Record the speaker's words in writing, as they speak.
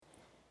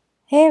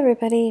Hey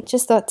everybody,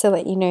 just thought to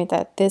let you know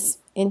that this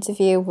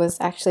interview was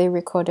actually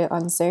recorded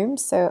on Zoom,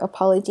 so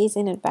apologies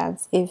in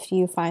advance if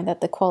you find that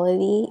the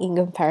quality in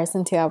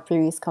comparison to our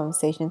previous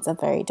conversations are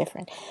very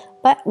different.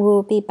 But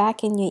we'll be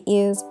back in your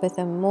ears with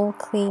a more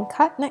clean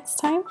cut next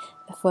time.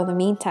 But for the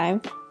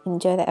meantime,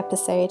 enjoy the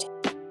episode.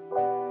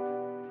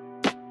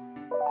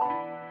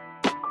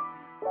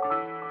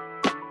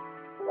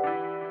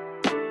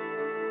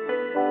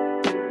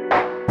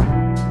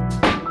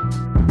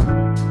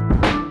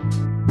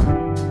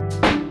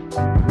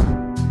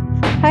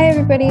 Hi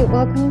everybody,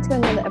 welcome to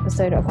another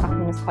episode of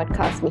Alchemist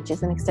Podcast, which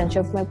is an extension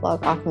of my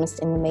blog, Alchemist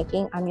in the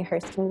Making. I'm your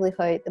host, Kimberly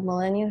Ho, the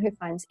millennial who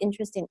finds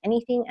interest in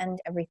anything and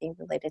everything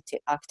related to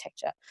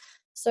architecture.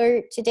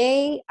 So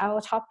today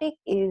our topic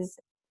is,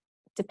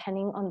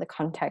 depending on the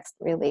context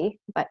really,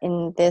 but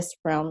in this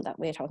realm that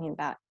we're talking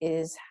about,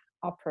 is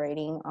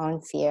operating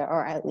on fear,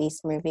 or at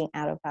least moving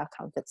out of our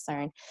comfort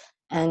zone.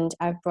 And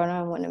I've brought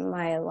on one of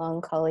my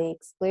long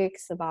colleagues, Luke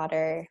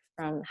Sabato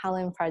from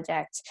Hallam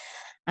Project,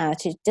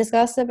 to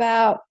discuss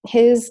about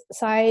his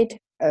side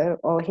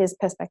or his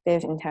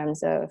perspective in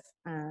terms of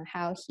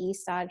how he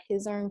started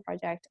his own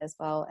project, as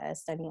well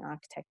as studying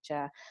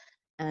architecture,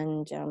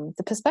 and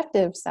the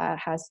perspectives that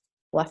has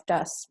left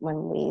us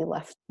when we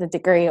left the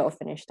degree or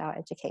finished our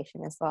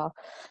education as well.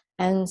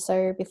 And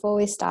so before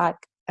we start,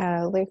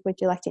 Luke, would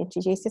you like to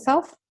introduce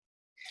yourself?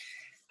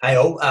 Hey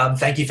all,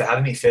 thank you for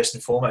having me first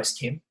and foremost,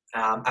 Kim.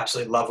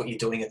 Absolutely love what you're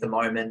doing at the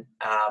moment.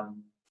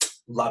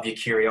 Love your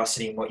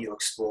curiosity and what you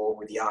explore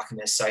with the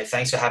Archimist. So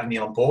thanks for having me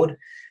on board.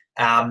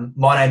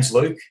 My name's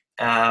Luke.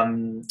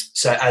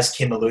 So as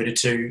Kim alluded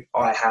to,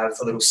 I have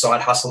a little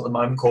side hustle at the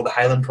moment called the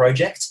Hallam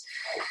Project,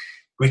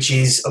 which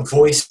is a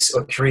voice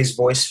or careers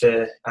voice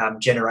for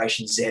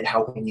Generation Z,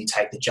 helping you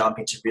take the jump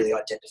into really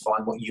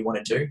identifying what you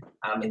want to do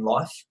in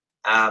life.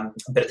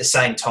 But at the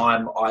same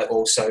time, I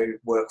also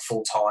work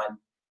full-time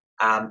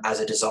as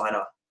a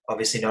designer,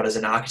 obviously not as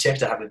an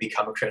architect. I haven't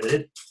become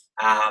accredited.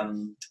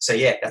 So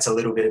yeah, that's a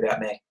little bit about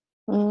me.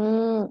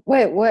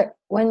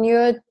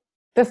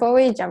 Before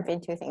we jump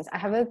into things, I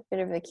have a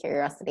bit of a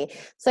curiosity.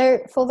 So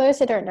for those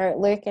who don't know,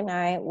 Luke and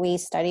I, we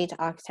studied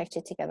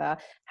architecture together.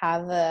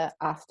 However,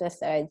 after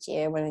third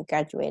year, when we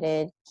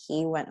graduated,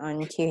 he went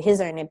on to his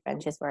own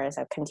adventures, whereas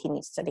I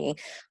continued studying.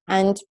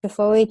 And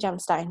before we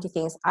start into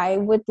things, I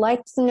would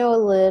like to know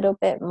a little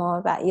bit more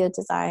about your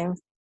design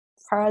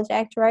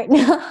project right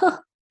now.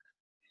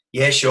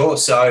 Yeah, sure.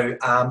 So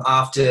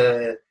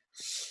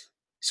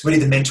we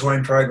did the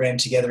mentoring program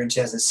together in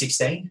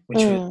 2016, which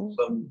was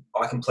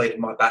I completed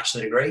my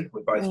bachelor degree.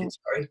 We both did,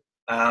 sorry.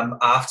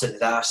 After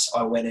that,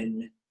 I went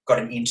and got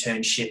an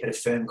internship at a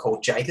firm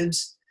called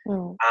Jacobs,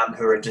 who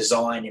are a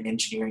design and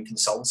engineering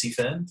consultancy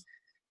firm.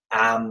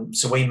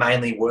 So we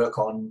mainly work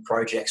on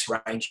projects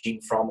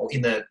ranging from, or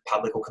in the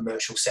public or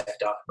commercial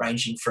sector,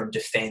 ranging from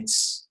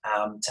defence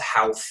to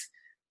health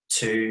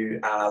to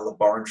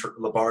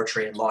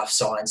laboratory and life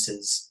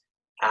sciences,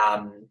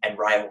 and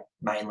rail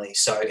mainly.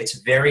 So it's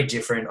very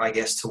different, I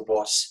guess, to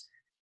what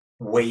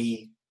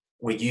we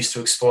were used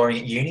to exploring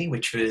at uni,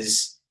 which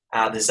was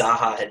the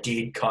Zaha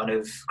Hadid kind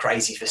of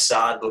crazy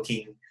facade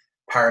looking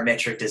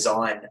parametric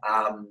design.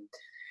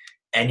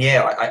 And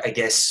yeah, I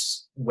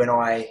guess when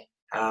I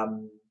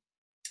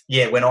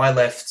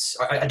left,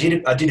 I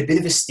did a bit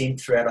of a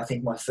stint throughout, I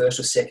think, my first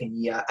or second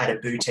year at a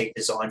boutique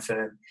design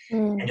firm,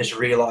 and just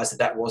realised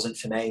that wasn't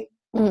for me.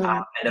 And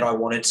that I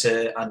wanted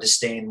to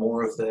understand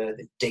more of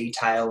the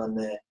detail and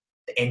the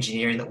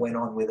engineering that went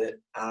on with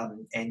it.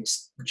 And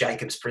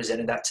Jacobs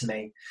presented that to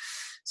me.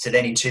 So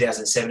then in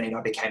 2017,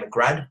 I became a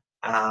grad,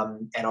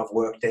 and I've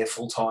worked there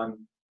full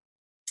time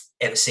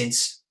ever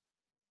since.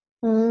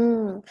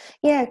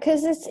 Yeah,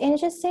 because it's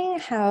interesting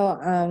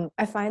how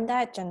I find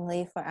that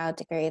generally for our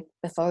degree,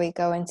 before we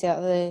go into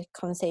other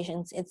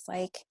conversations, it's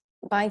like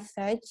by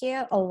third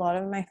year, a lot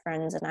of my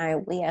friends and I,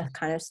 we are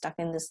kind of stuck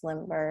in this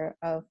limbo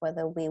of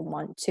whether we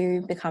want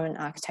to become an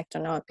architect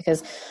or not,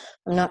 because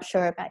I'm not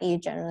sure about you.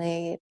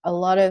 Generally, a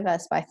lot of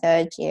us by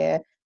third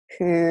year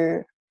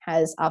who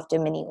has, after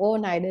many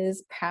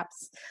all-nighters,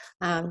 perhaps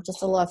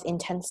just a lot of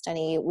intense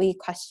study, we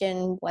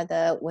question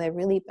whether we're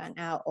really burnt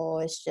out,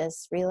 or it's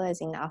just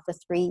realizing that after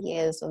 3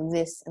 years of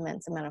this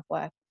immense amount of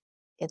work,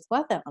 it's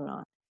worth it or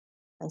not,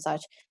 and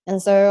such.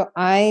 And so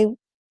I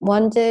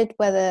wondered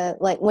whether,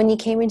 like, when you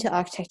came into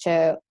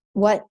architecture,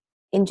 what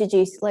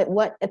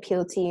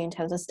appealed to you in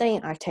terms of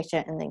studying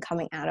architecture and then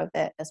coming out of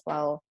it as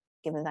well,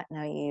 given that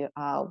now you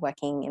are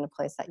working in a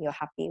place that you're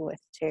happy with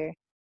too?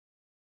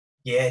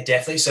 Yeah,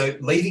 definitely. So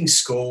leaving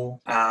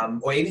school,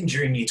 or even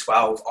during year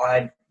 12,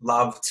 I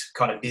loved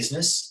kind of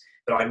business,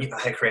 but I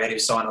had creative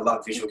design. I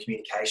loved visual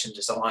communication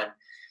design.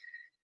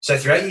 So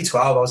throughout year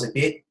 12, I was a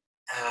bit,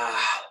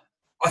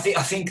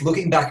 I think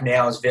looking back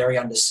now, I was very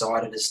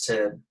undecided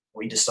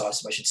or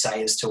indecisive, I should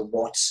say, as to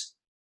what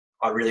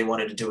I really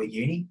wanted to do at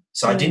uni.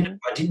 So I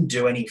didn't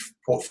do any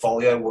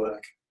portfolio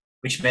work,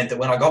 which meant that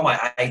when I got my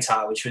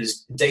ATAR, which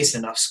was a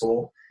decent enough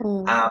score,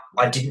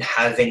 I didn't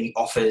have any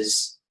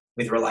offers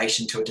with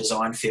relation to a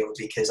design field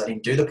because I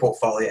didn't do the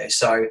portfolio.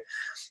 So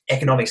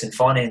economics and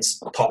finance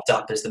popped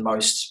up as the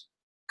most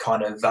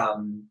kind of,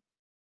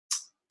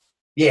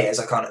 as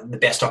a kind of the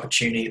best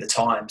opportunity at the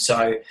time. So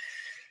I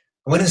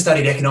went and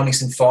studied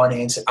economics and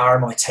finance at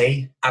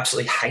RMIT.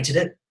 Absolutely hated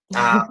it.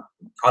 I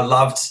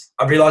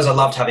realised I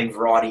loved having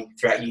variety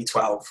throughout year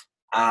 12,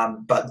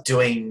 but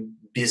doing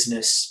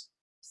business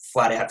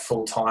flat out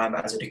full time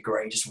as a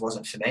degree just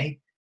wasn't for me.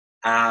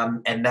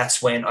 And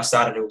that's when I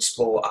started to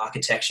explore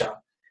architecture.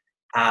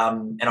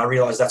 And I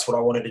realised that's what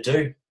I wanted to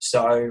do.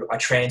 So I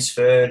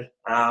transferred,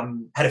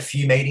 had a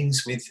few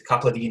meetings with a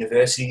couple of the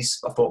universities.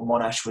 I thought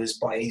Monash was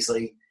by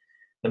easily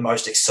the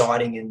most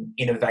exciting and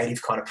innovative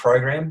kind of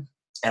program,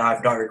 and I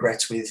have no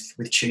regrets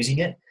with choosing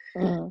it.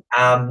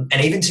 And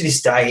even to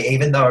this day,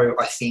 even though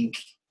I think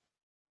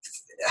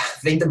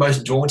the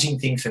most daunting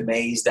thing for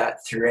me is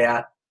that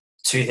throughout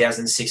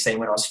 2016,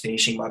 when I was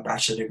finishing my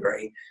bachelor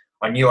degree,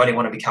 I knew I didn't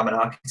want to become an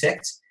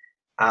architect.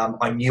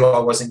 I knew I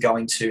wasn't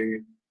going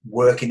to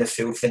work in the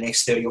field for the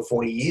next 30 or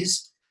 40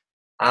 years.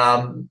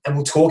 And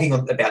we're talking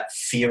about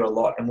fear a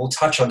lot, and we'll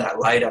touch on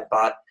that later,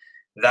 but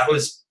that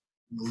was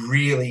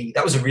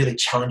a really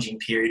challenging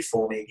period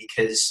for me,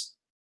 because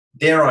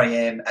there I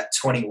am at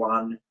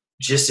 21,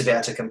 just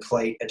about to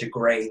complete a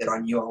degree that I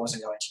knew I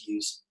wasn't going to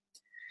use.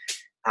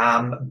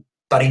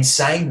 But in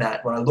saying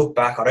that, when I look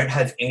back, I don't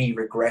have any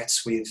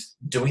regrets with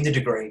doing the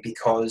degree,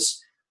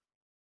 because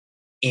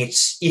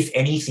it's, if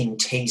anything,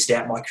 teased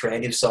out my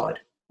creative side.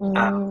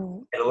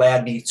 It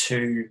allowed me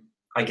to,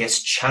 I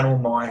guess, channel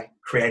my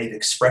creative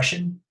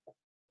expression,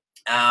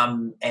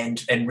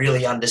 and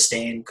really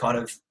understand kind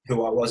of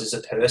who I was as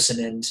a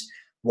person and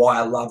why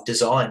I love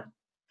design.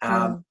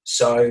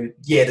 So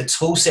the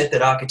tool set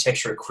that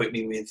architecture equipped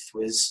me with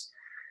was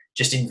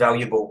just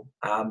invaluable.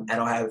 And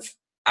I have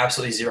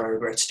absolutely zero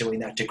regrets doing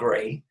that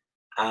degree,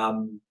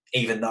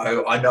 even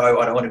though I know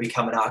I don't want to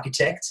become an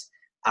architect.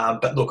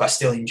 But look, I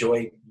still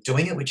enjoy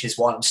doing it, which is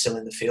why I'm still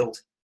in the field.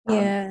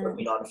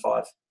 Working 9 to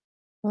 5.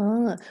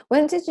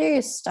 When did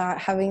you start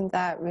having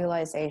that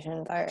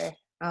realization,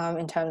 though,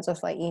 in terms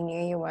of like you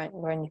knew you weren't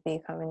going to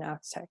become an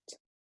architect?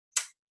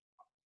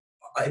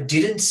 I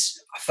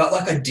felt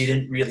like I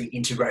didn't really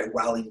integrate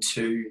well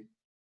into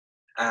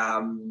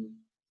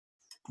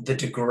the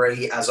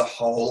degree as a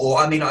whole. Or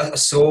I mean, I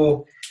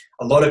saw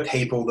a lot of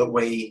people that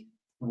we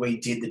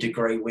did the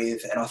degree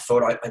with, and I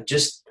thought I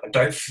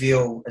don't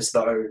feel as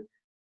though,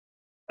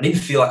 I didn't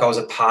feel like I was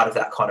a part of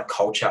that kind of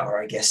culture,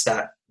 or I guess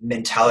that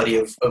mentality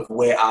of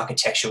where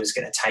architecture was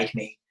going to take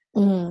me.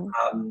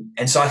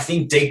 And so I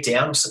think deep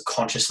down,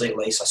 subconsciously at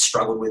least, I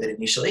struggled with it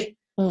initially.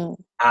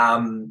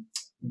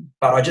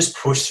 But I just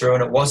pushed through,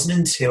 and it wasn't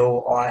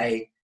until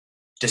I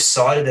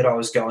decided that I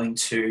was going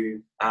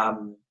to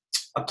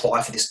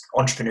apply for this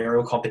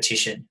entrepreneurial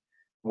competition,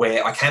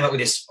 where I came up with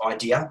this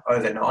idea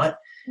overnight,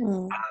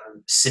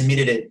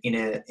 submitted it in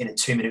a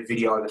 2-minute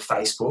video over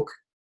Facebook,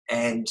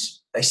 and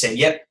they said,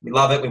 "Yep, we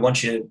love it. We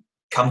want you to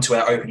come to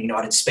our open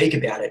night and speak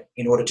about it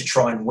in order to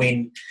try and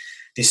win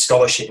this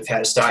scholarship of how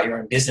to start your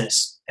own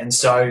business." And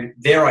so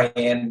there I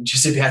am,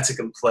 just about to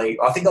complete.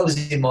 I think I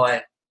was in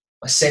my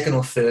second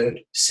or third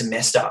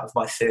semester of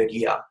my third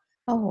year.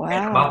 Oh, wow.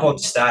 And I'm up on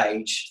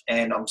stage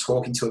and I'm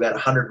talking to about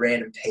 100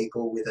 random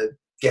people with a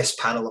guest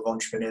panel of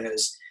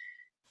entrepreneurs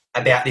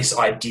about this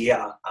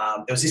idea.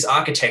 It was this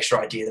architecture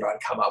idea that I'd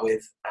come up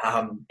with,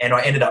 and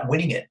I ended up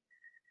winning it,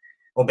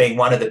 or being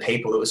one of the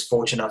people that was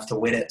fortunate enough to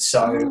win it.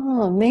 So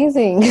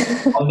amazing.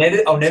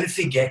 I'll never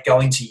forget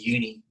going to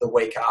uni the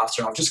week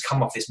after, and I've just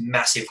come off this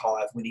massive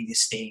high of winning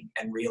this thing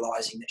and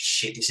realising that,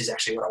 shit, this is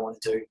actually what I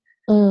want to do.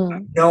 I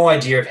have no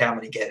idea of how I'm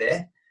going to get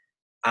there.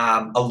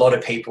 A lot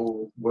of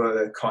people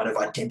were kind of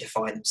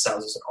identifying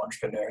themselves as an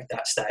entrepreneur at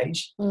that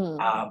stage.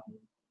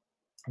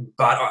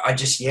 But I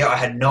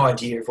had no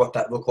idea of what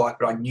that looked like,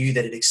 but I knew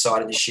that it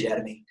excited the shit out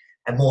of me,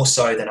 and more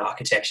so than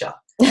architecture,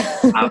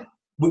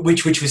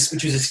 which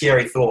was a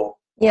scary thought.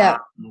 Yeah.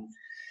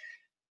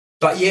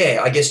 But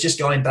I guess just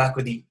going back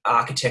with the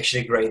architecture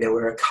degree, there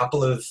were a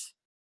couple of,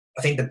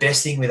 I think the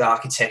best thing with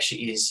architecture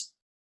is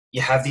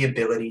you have the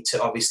ability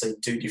to obviously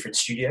do different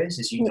studios,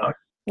 as you know.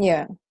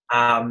 Yeah.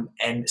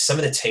 And some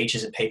of the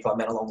teachers and people I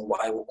met along the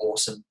way were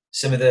awesome.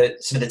 Some of the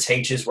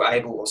teachers were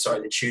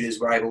the tutors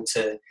were able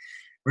to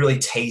really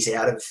tease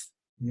out of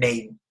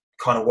me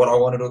kind of what I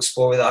wanted to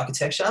explore with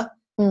architecture,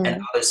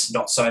 and others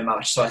not so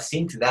much. So I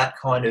think that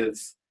kind of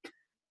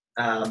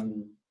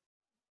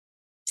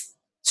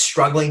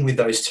struggling with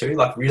those two,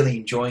 like really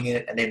enjoying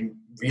it and then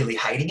really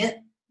hating it,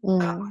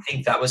 I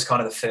think that was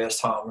kind of the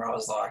first time where I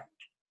was like,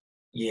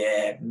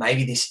 yeah,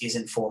 maybe this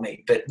isn't for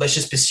me, but let's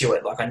just pursue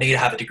it. Like, I need to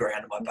have a degree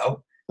under my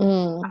belt.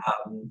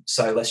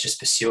 So let's just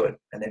pursue it.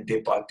 And then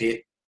bit by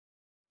bit.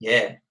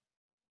 Yeah.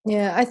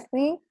 Yeah. I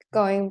think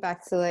going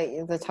back to like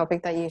the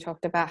topic that you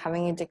talked about,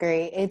 having a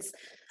degree,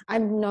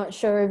 I'm not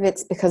sure if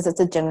it's because it's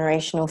a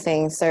generational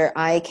thing. So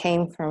I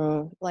came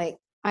from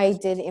I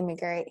did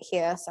immigrate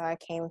here. So I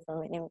came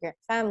from an immigrant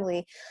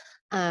family.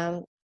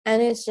 And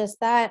it's just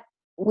that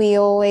we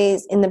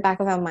always, in the back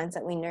of our minds,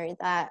 that we know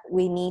that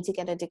we need to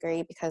get a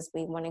degree because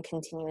we want to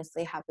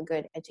continuously have a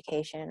good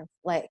education,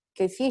 like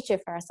good future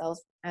for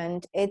ourselves.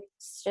 And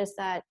it's just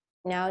that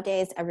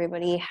nowadays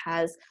everybody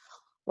has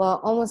well,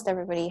 almost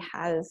everybody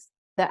has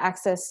the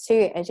access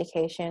to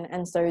education,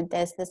 and so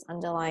there's this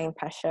underlying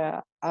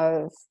pressure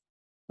of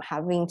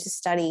having to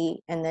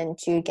study and then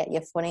to get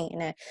your footing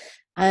in it.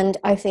 And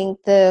I think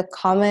the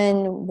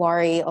common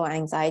worry or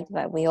anxiety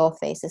that we all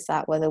face is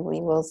that whether we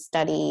will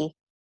study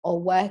or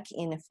work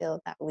in a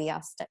field that we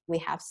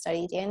have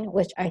studied in,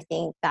 which I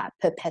think that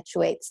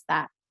perpetuates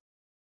that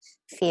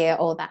fear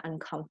or that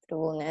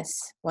uncomfortableness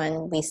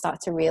when we start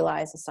to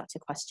realize and start to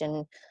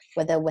question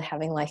whether we're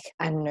having, like,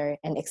 I don't know,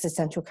 an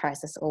existential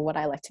crisis, or what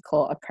I like to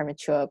call a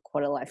premature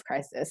quarter life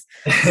crisis.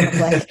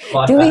 Like,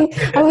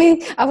 are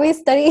we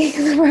studying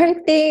the right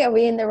thing? Are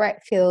we in the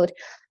right field?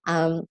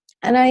 And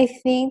I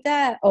think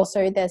that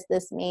also there's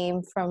this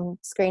meme from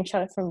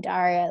screenshot from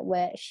Daria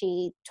where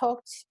she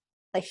talked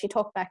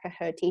back at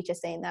her teacher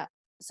saying that,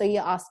 so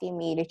you're asking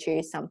me to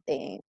choose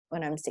something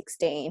when I'm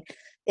 16,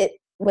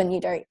 when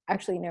you don't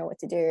actually know what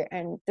to do.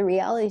 And the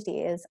reality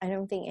is, I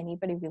don't think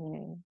anybody really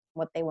knows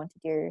what they want to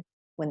do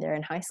when they're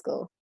in high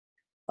school.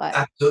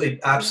 But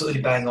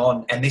absolutely bang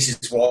on. And this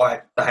is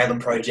why the Halen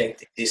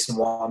Project exists and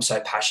why I'm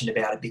so passionate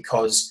about it,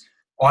 because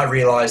I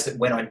realised that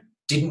when I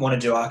didn't want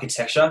to do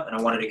architecture and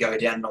I wanted to go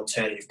down an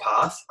alternative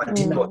path, I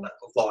didn't know what that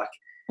looked like.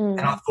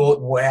 And I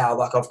thought, wow,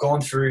 like, I've gone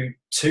through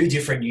 2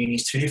 different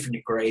unis, 2 different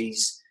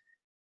degrees,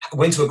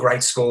 went to a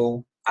great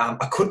school.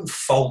 I couldn't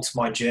fault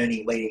my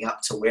journey leading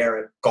up to where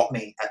it got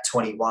me at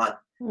 21.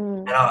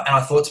 And I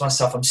thought to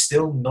myself, I'm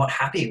still not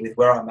happy with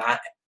where I'm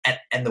at.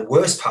 And the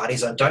worst part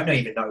is I don't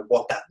even know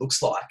what that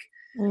looks like.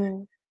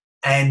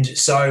 And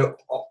so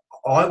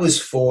I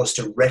was forced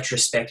to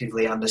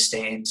retrospectively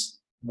understand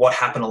what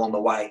happened along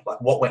the way,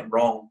 like what went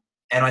wrong.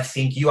 And I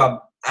think you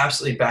are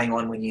absolutely bang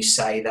on when you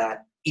say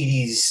that it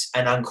is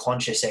an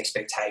unconscious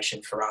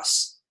expectation for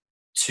us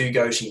to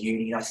go to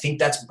uni. And I think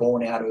that's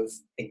born out of,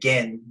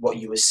 again, what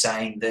you were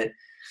saying, that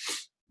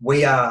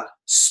we are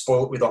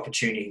spoilt with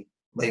opportunity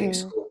leaving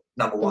school,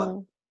 number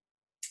one.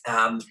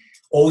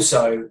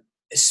 Also,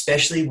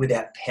 especially with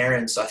our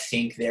parents, I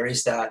think there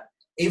is that,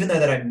 even though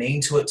they don't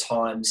mean to at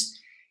times,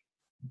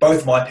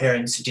 both my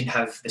parents didn't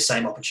have the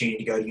same opportunity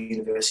to go to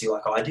university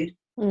like I did.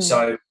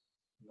 So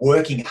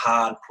working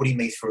hard, putting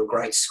me through a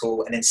great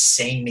school, and then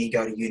seeing me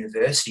go to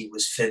university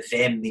was for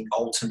them the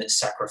ultimate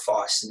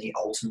sacrifice and the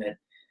ultimate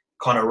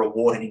kind of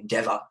reward and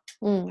endeavour.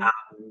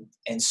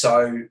 And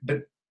so,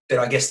 but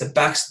I guess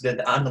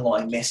the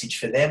underlying message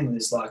for them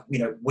was like, you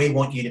know, we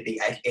want you to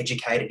be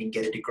educated and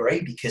get a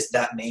degree, because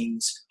that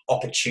means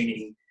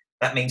opportunity,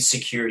 that means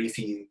security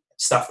for you,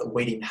 stuff that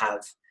we didn't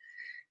have.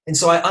 And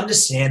so I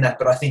understand that,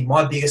 but I think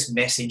my biggest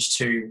message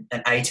to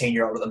an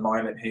 18-year-old at the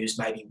moment who's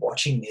maybe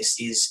watching this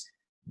is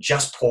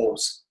just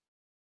pause,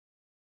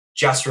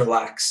 just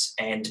relax.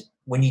 And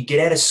when you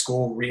get out of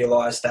school,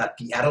 realize that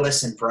the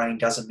adolescent brain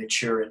doesn't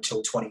mature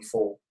until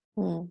 24.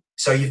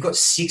 So you've got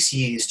 6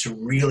 years to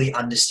really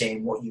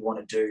understand what you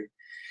want to do.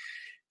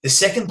 The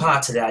second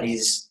part to that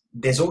is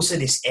there's also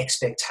this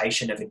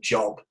expectation of a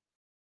job,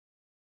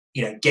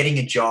 you know, getting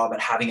a job and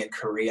having a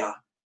career.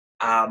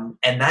 And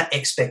that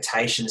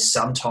expectation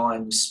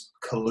sometimes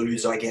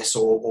colludes, I guess,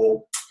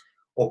 or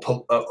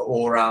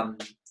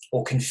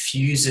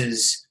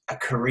confuses a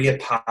career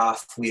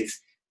path with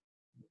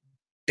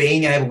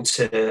being able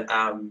to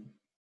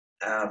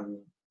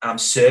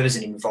serve as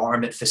an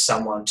environment for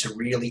someone to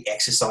really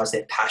exercise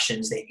their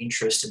passions, their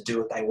interests, and do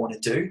what they want to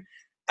do,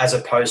 as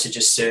opposed to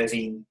just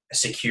serving a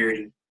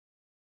security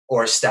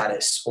or a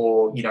status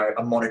or, you know,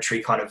 a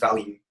monetary kind of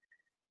value.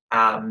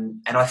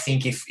 And I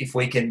think if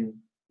we can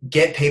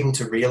get people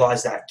to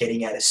realize that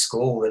getting out of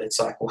school, that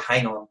it's like, well,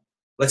 hang on,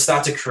 let's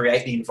start to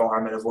create the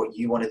environment of what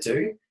you want to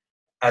do,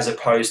 as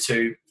opposed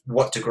to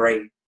what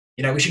degree.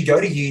 You know, we should go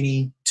to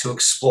uni to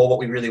explore what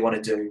we really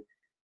want to do.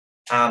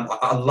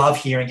 I love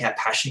hearing how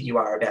passionate you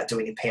are about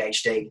doing a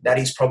PhD. That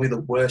is probably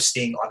the worst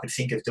thing I could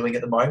think of doing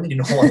at the moment,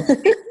 in all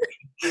honesty.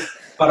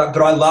 But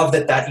I love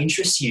that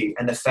interests you,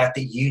 and the fact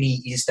that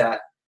uni is that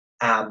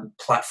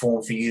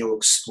platform for you to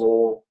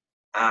explore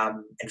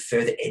and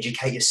further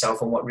educate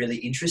yourself on what really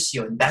interests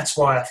you. And that's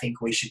why I think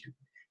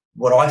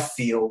what I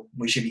feel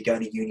we should be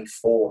going to uni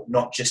for,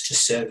 not just to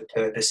serve a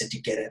purpose and to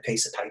get a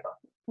piece of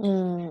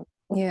paper.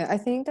 Yeah, I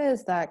think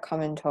there's that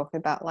common talk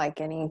about like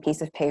getting a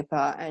piece of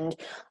paper, and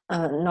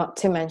not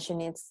to mention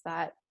it's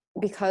that,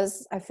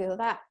 because I feel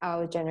that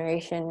our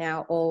generation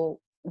now, or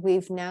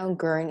we've now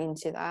grown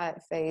into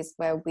that phase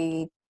where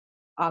we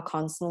are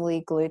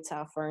constantly glued to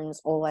our phones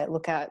or like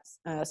look at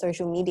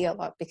social media a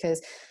lot, because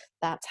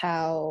that's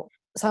how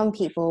some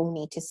people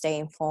need to stay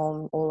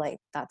informed, or like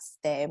that's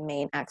their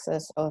main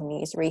access or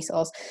news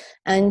resource.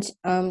 And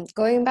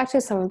going back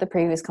to some of the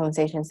previous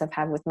conversations I've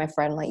had with my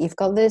friend, like you've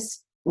got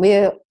this,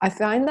 I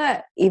find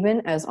that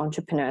even as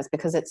entrepreneurs,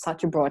 because it's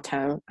such a broad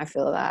term, I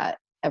feel that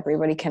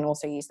everybody can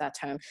also use that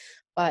term,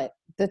 but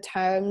the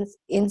terms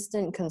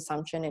instant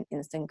consumption and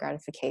instant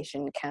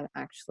gratification can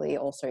actually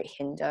also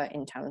hinder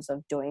in terms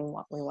of doing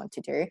what we want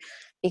to do.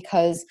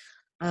 Because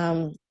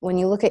when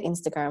you look at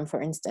Instagram, for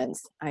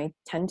instance, I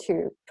tend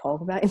to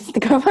talk about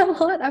Instagram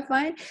a lot, I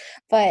find,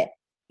 but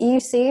you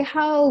see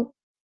how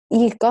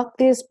you got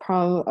this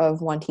problem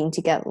of wanting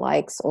to get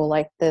likes or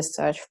like the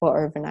search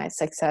for overnight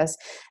success.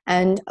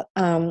 And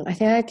I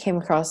think I came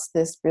across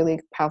this really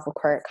powerful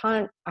quote.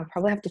 I'll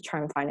probably have to try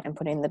and find it and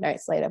put it in the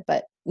notes later.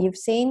 But you've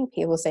seen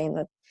people saying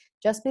that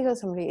just because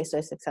somebody is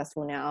so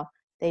successful now,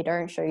 they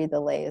don't show you the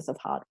layers of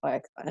hard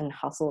work and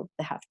hustle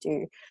they have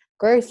to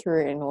go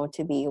through in order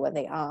to be where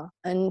they are.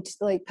 And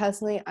like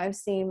personally, I've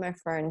seen my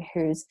friend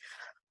who's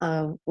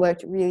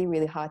worked really,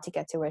 really hard to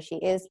get to where she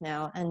is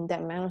now, and the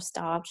amount of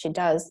stuff she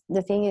does.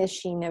 The thing is,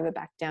 she never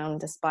backed down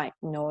despite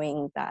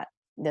knowing that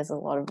there's a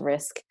lot of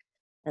risk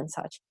and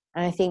such.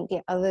 And I think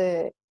the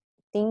other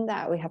thing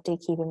that we have to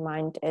keep in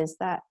mind is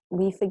that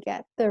we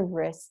forget the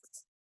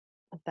risks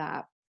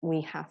that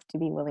we have to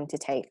be willing to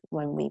take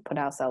when we put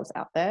ourselves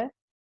out there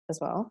as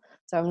well.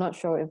 So I'm not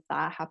sure if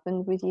that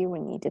happened with you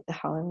when you did the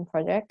Harlem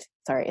project.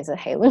 Sorry, is it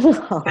Halen?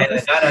 No,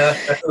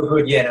 that's all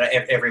good. Yeah, no,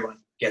 everyone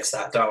gets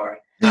that. Don't worry.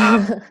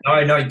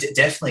 No,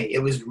 definitely.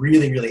 It was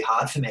really, really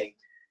hard for me.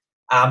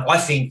 I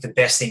think the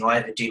best thing I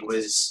ever did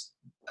was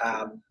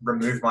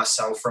remove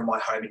myself from my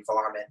home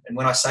environment. And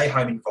when I say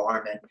home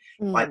environment,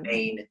 I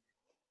mean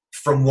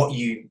from what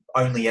you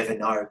only ever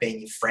know, being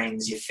your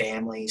friends, your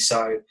family.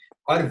 So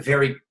I had a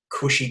very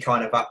cushy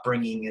kind of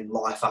upbringing and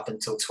life up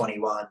until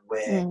 21,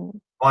 where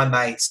my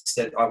mates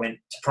that I went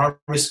to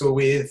primary school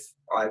with,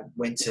 I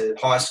went to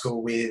high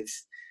school with,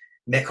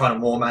 met kind of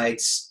more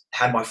mates,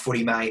 had my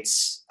footy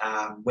mates,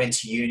 went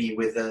to uni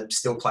with them,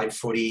 still played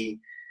footy.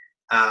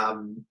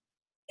 And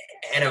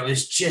it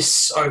was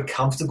just so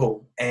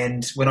comfortable.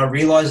 And when I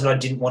realised that I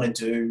didn't want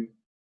to do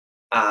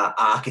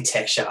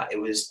architecture, it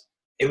was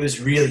a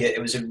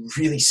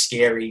really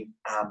scary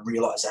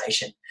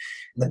realisation.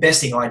 And the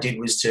best thing I did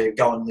was to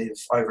go and live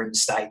over in the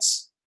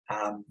States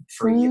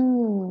for a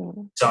year.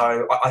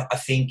 So I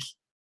think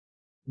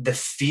the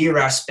fear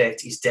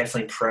aspect is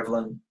definitely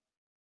prevalent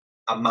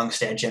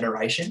amongst our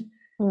generation,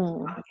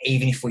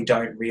 even if we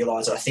don't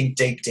realise it. I think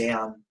deep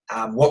down,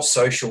 what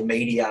social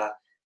media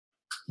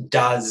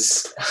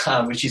does,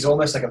 which is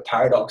almost like a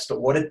paradox,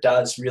 but what it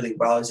does really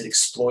well is it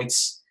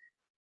exploits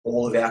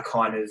all of our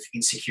kind of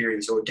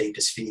insecurities or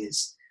deepest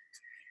fears.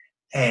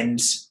 And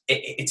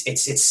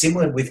it's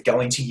similar with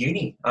going to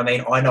uni. I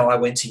mean, I know I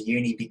went to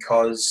uni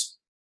because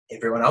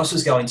everyone else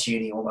was going to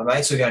uni, all my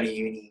mates were going to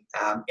uni,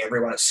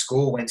 everyone at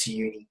school went to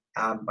uni.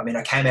 I mean,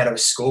 I came out of a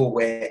school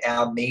where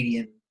our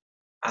median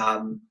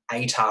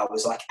ATAR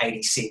was like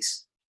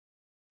 86.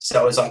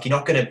 So it was like, you're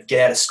not going to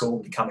get out of school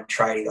and become a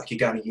tradie. Like, you're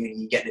going to uni,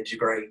 you're getting a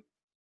degree.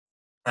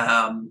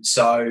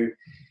 So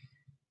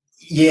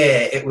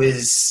yeah,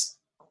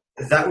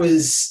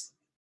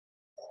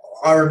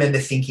 I remember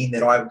thinking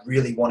that I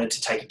really wanted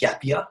to take a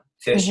gap year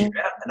first year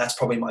out, and that's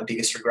probably my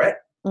biggest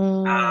regret.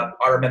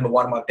 I remember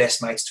one of my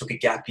best mates took a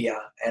gap year,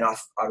 and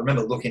I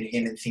remember looking at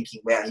him and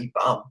thinking, wow, you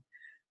bum.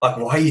 Like,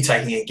 why are you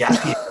taking a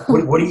gap year?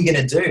 What are you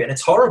going to do? And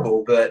it's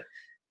horrible, but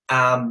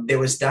there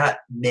was that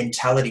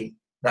mentality,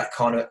 that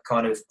kind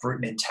of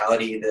group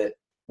mentality that,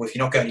 well, if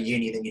you're not going to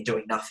uni, then you're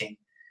doing nothing.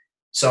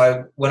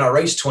 So when I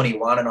reached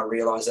 21 and I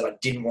realised that I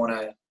didn't want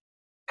to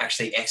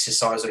actually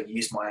exercise or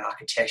use my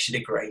architecture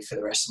degree for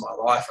the rest of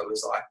my life, it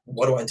was like,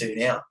 what do I do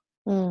now?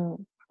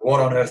 What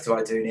on earth do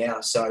I do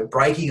now? So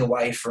breaking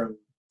away from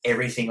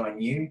everything I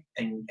knew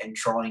and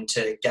trying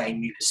to gain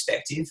new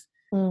perspective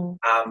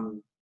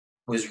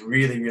was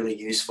really, really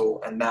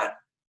useful. And that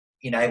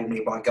enabled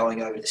me, by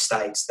going over to the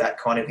States, that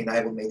kind of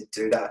enabled me to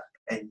do that.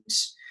 And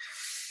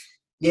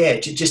yeah,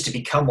 just to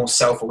become more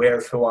self-aware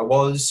of who I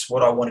was,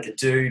 what I wanted to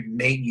do,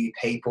 meet new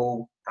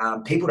people.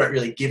 People don't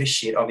really give a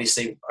shit,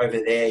 obviously, over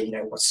there, you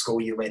know, what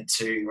school you went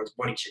to,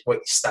 what you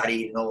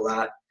studied and all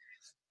that.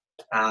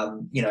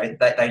 You know,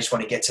 they just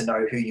want to get to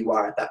know who you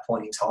are at that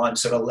point in time.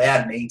 So it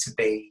allowed me to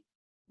be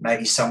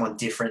maybe someone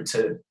different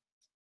to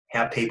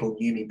how people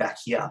knew me back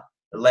here.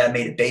 It allowed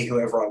me to be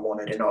whoever I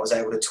wanted, and I was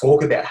able to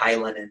talk about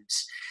Halen and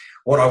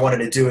what I wanted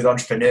to do with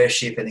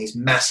entrepreneurship and these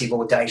massive,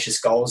 audacious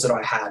goals that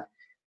I had.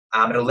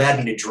 It allowed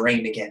me to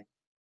dream again.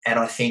 And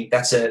I think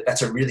that's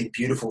a really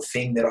beautiful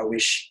thing that I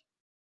wish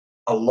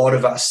a lot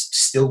of us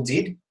still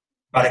did,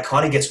 but it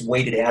kind of gets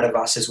weeded out of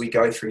us as we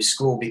go through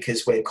school,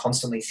 because we're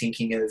constantly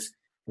thinking of,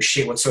 well,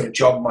 shit, what sort of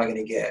job am I going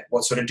to get?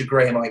 What sort of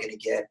degree am I going to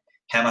get?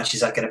 How much is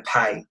that going to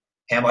pay?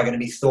 How am I going to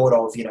be thought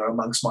of, you know,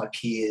 amongst my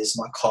peers,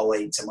 my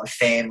colleagues and my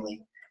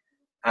family?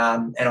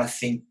 And I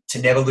think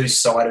to never lose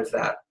sight of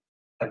that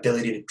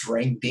ability to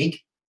dream big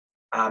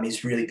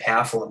is really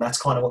powerful. And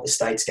that's kind of what the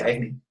States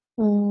gave me.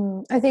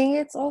 I think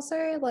it's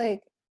also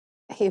like,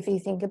 if you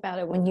think about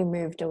it, when you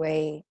moved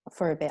away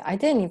for a bit, I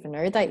didn't even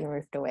know that you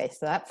moved away.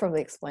 So that probably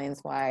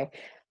explains why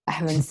I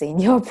haven't seen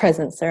your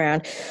presence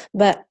around.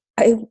 But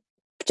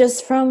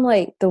just from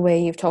like the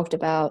way you've talked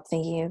about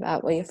thinking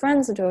about what your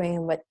friends are doing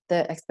and what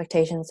the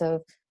expectations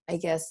of, I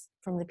guess,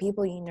 from the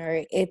people you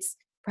know, it's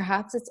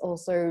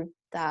also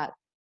that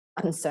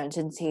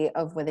uncertainty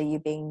of whether you're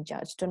being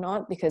judged or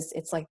not, because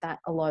it's like that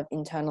a lot of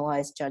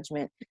internalized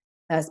judgment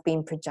has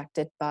been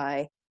projected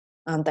by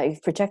that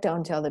you've projected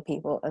onto other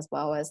people, as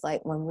well as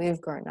like when we've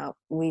grown up,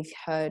 we've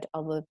heard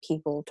other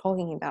people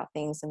talking about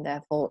things, and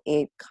therefore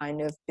it kind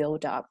of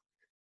built up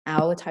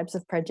our types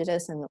of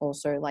prejudice and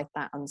also like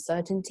that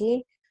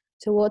uncertainty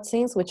towards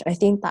things, which I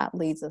think that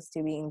leads us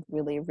to being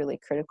really, really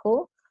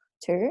critical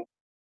too.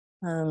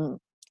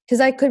 Because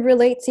I could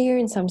relate to you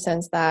in some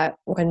sense that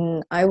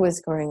when I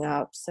was growing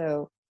up,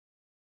 so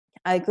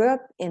I grew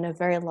up in a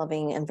very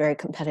loving and very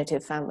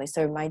competitive family.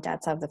 So my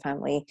dad's side of the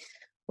family,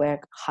 we're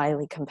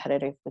highly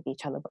competitive with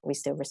each other, but we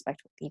still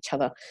respect each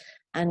other.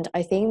 And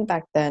I think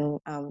back then,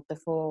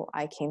 before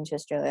I came to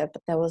Australia,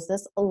 but there was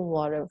this a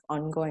lot of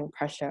ongoing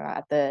pressure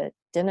at the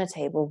dinner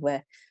table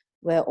where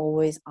we're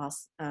always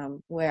asked,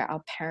 where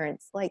our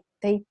parents, like,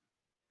 they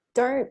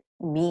don't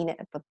mean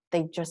it, but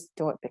they just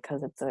do it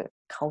because it's a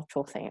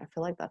cultural thing. I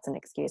feel like that's an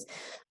excuse.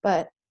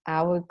 But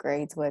our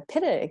grades were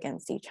pitted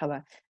against each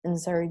other. And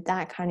so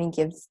that kind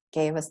of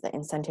gave us the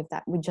incentive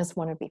that we just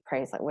want to be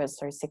praised. Like, we're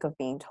so sick of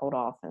being told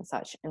off and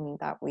such, and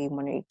that we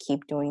want to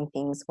keep doing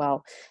things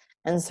well.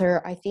 And so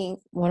I think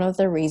one of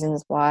the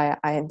reasons why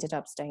I ended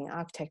up studying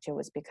architecture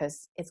was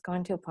because it's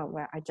gone to a point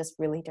where I just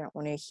really don't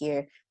want to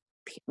hear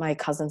my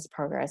cousin's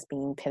progress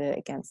being pitted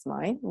against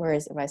mine.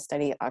 Whereas if I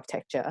study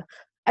architecture,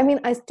 I mean,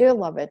 I still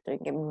love it,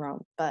 don't get me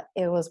wrong, but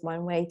it was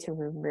one way to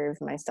remove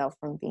myself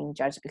from being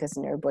judged because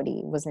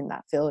nobody was in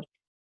that field,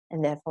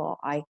 and therefore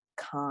I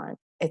can't,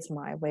 it's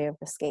my way of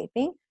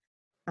escaping.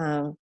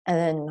 And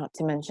then not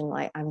to mention,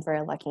 like, I'm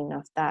very lucky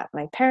enough that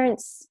my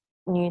parents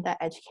knew that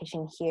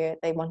education here,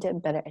 they wanted a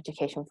better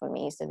education for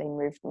me, so they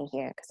moved me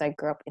here because I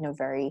grew up in a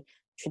very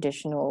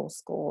traditional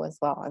school as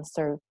well. And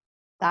so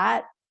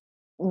that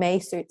may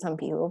suit some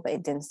people, but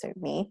it didn't suit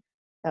me.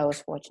 I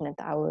was fortunate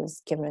that I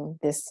was given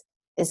this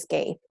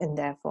escape, and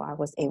therefore I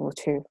was able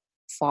to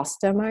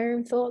foster my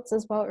own thoughts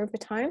as well over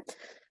time.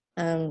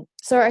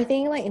 So I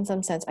think, like, in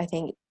some sense, I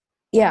think,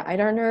 yeah, I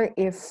don't know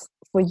if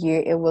for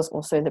you it was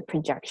also the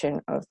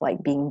projection of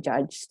like being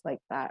judged, like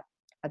that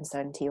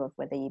uncertainty of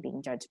whether you're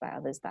being judged by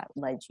others, that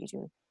led you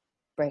to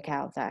break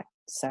out of that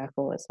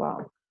circle as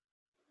well.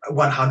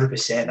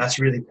 100%. That's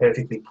really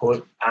perfectly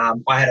put.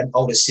 I had an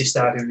older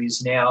sister who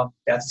is now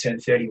about to turn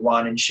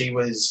 31, and she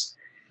was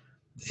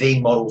the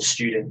model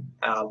student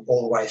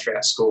all the way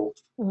throughout school.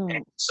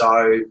 And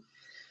so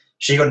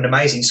she got an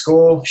amazing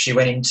score. She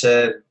went in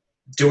to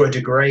do a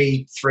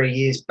degree, 3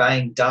 years,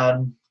 bang,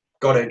 done,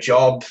 got her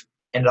job,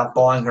 ended up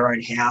buying her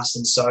own house.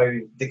 And so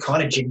the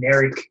kind of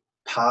generic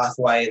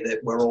pathway that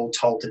we're all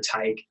told to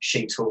take,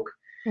 she took.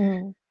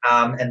 And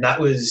that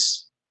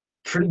was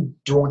pretty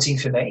daunting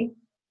for me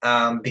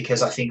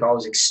because I think I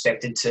was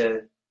expected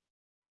to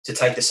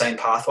take the same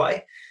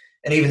pathway.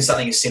 And even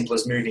something as simple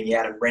as moving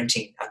out and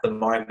renting at the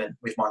moment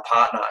with my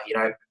partner, you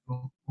know,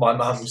 my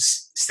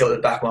mum's still at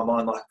the back of my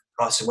mind like,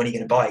 oh, so when are you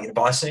going to buy? Are you going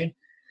to buy soon?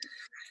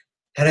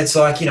 And it's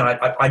like, you know,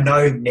 I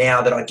know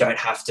now that I don't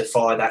have to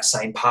follow that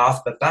same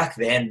path. But back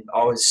then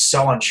I was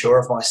so unsure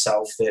of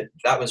myself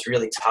that was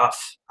really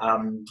tough.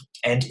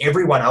 And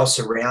everyone else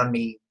around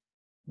me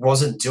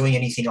wasn't doing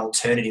anything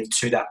alternative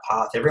to that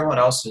path. Everyone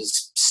else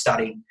was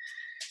studying.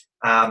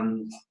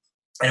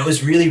 And it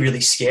was really,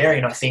 really scary.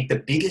 And I think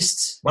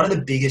one of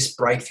the biggest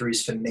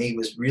breakthroughs for me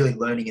was really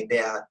learning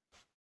about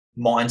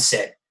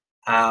mindset,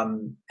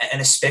 and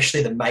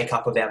especially the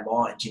makeup of our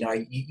mind. You know,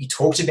 you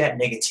talked about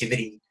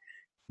negativity.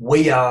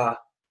 We are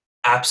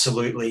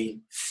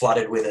absolutely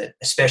flooded with it,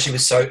 especially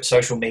with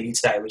social media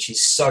today, which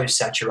is so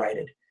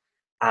saturated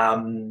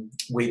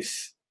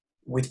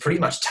with pretty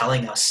much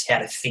telling us how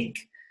to think.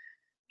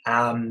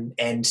 And,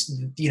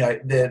 you know,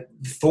 the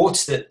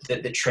thoughts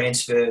that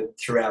transfer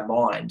through our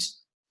mind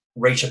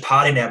reach a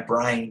part in our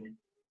brain,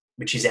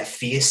 which is our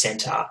fear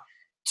center,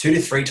 2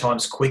 to 3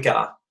 times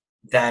quicker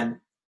than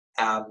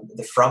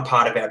the front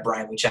part of our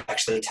brain, which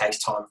actually takes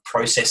time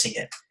processing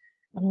it,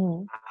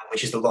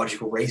 which is the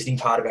logical reasoning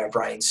part of our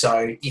brain.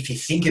 So if you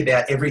think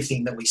about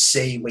everything that we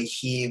see, we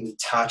hear, we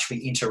touch, we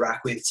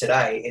interact with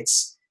today,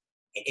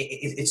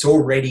 it's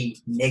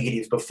already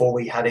negative before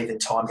we have even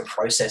time to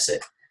process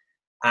it.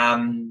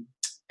 And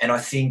I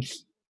think,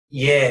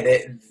 yeah,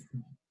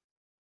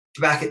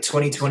 back at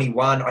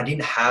 2021, I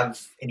didn't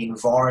have an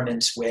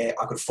environment where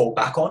I could fall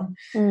back on.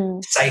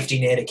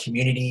 Safety net, a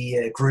community,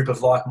 a group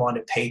of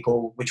like-minded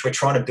people, which we're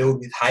trying to build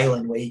with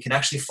Halen, where you can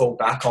actually fall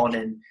back on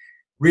and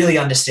really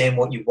understand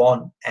what you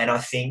want. And I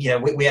think, you know,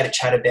 we had a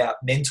chat about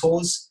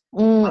mentors,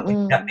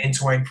 that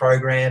mentoring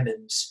program,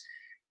 and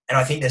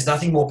I think there's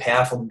nothing more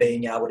powerful than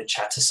being able to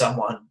chat to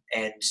someone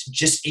and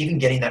just even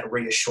getting that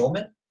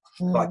reassurance,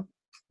 like,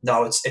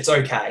 no, it's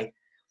okay.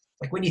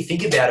 Like, when you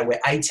think about it, we're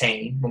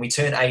 18. When we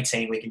turn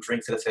 18, we can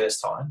drink for the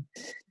first time.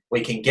 We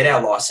can get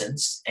our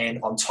license. And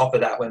on top of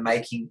that, we're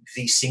making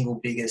the single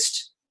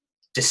biggest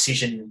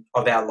decision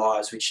of our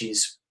lives, which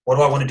is, what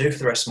do I want to do for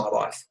the rest of my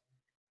life?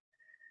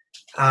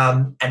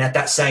 And at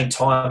that same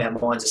time, our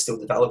minds are still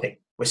developing.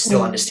 We're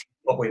still understanding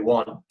what we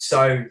want.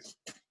 So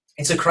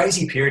it's a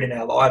crazy period in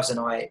our lives. And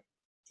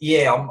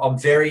I'm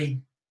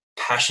very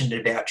passionate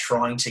about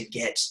trying to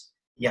get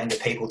younger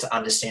people to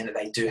understand that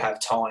they do have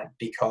time,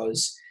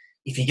 because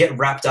if you get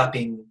wrapped up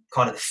in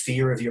kind of the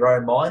fear of your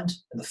own mind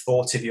and the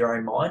thoughts of your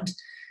own mind,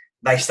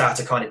 they start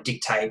to kind of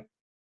dictate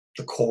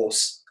the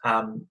course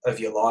of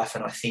your life.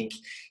 And I think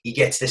you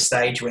get to the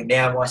stage where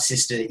now my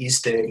sister is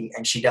 30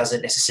 and she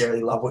doesn't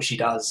necessarily love what she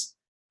does,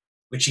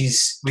 which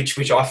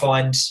I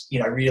find,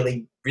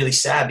 really, really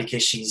sad,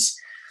 because she's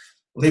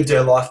lived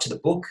her life to the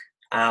book.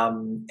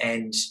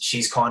 And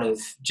she's kind of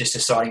just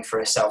deciding for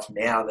herself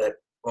now that,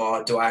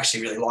 do I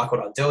actually really like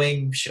what I'm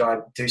doing? Should I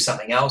do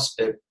something else?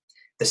 But at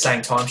the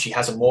same time, she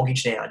has a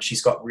mortgage now and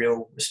she's got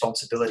real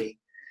responsibility.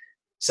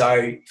 So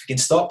if we can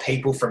stop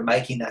people from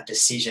making that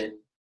decision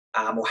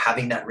or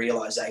having that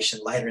realization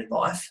later in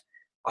life,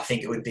 I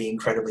think it would be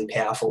incredibly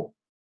powerful.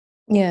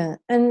 Yeah.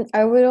 And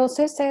I would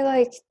also say,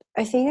 like,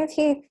 I think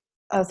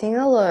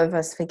a lot of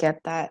us forget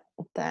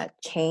that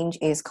change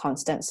is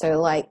constant. So,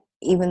 like,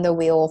 even though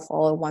we all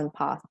follow one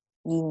path,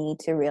 you need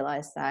to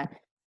realize that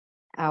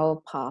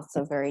our paths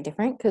are very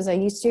different. Because I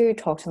used to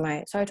talk to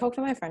my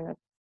friend,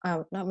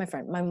 not my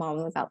friend, my mom,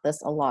 about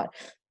this a lot.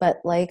 But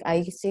like, I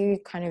used to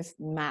kind of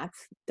map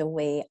the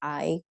way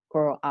I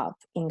grew up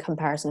in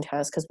comparison to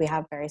hers, because we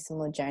have very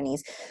similar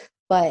journeys.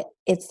 But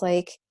it's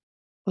like,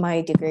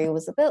 my degree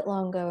was a bit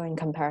longer in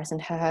comparison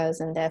to hers,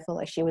 and therefore,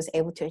 like, she was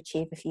able to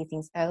achieve a few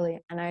things earlier.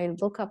 And I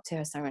look up to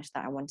her so much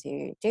that I want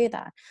to do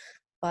that.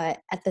 But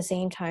at the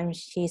same time,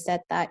 she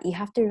said that you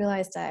have to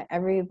realize that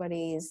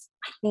everybody's,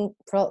 I think,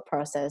 thought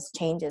process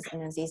changes.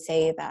 And as you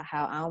say about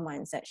how our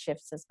mindset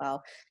shifts as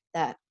well,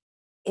 that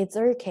it's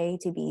okay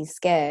to be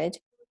scared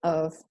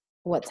of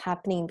what's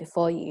happening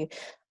before you,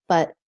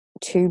 but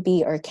to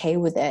be okay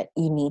with it,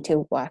 you need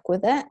to work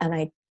with it. And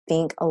I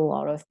think a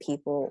lot of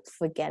people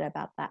forget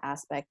about that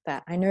aspect.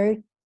 That I know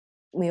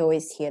we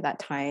always hear that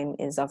time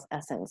is of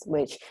essence,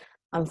 which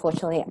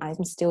unfortunately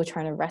I'm still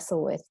trying to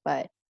wrestle with.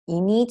 But you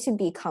need to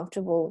be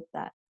comfortable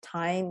that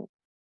time,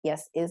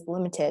 yes, is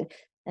limited.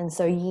 And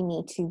so you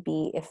need to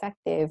be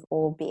effective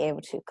or be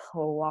able to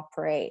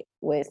cooperate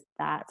with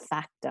that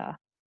factor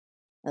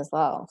as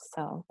well.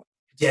 So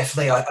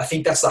Definitely. I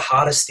think that's the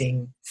hardest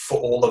thing for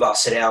all of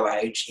us at our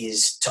age,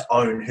 is to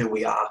own who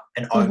we are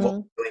and own what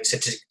we're doing. So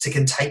to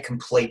can take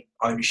complete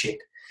ownership.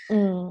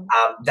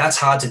 That's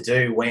hard to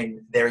do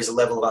when there is a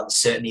level of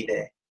uncertainty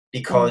there,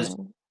 because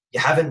you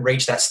haven't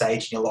reached that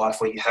stage in your life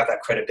where you have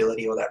that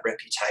credibility or that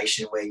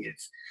reputation where you've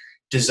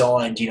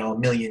designed, a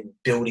million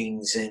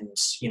buildings and,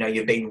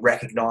 you've been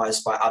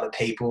recognized by other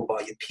people,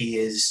 by your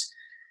peers,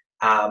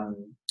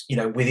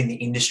 within the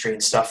industry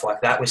and stuff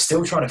like that. We're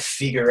still trying to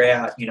figure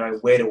out,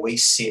 where do we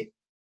sit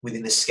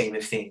within the scheme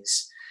of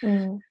things.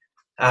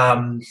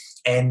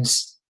 And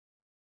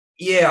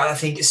yeah, I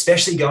think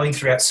especially going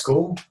throughout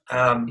school,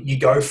 you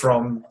go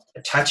from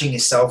attaching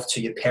yourself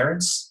to your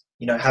parents,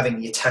 having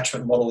the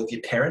attachment model of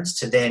your parents,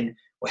 to then,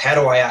 well, how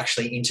do I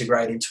actually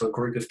integrate into a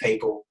group of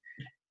people?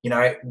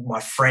 My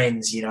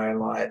friends,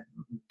 my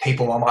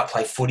people I might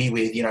play footy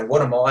with,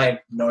 what am I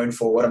known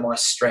for? What are my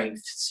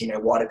strengths?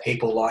 Why do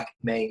people like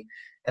me?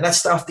 And that's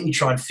stuff that you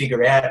try and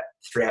figure out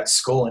throughout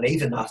school. And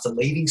even after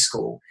leaving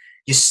school,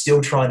 you're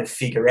still trying to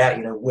figure out,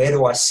 where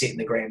do I sit in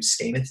the grand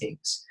scheme of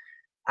things?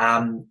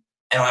 And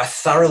I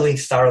thoroughly,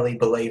 thoroughly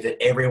believe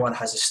that everyone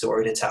has a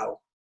story to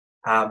tell.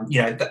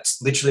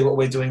 That's literally what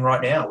we're doing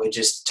right now. We're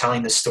just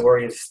telling the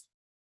story of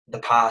the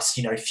past,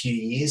 few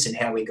years and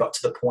how we got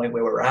to the point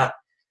where we're at.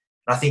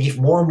 And I think if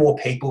more and more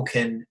people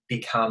can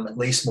become at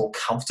least more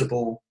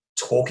comfortable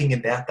talking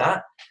about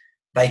that,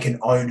 they can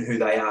own who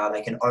they are,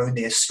 they can own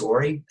their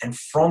story. And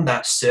from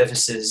that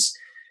surfaces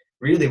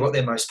really what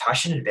they're most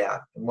passionate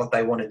about and what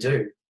they want to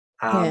do.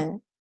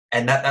 And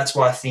that's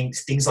why I think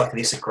things like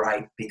this are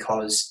great,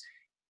 because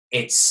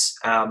it's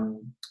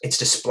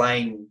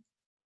displaying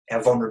our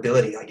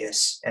vulnerability, I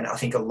guess. And I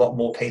think a lot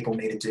more people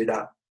need to do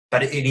that.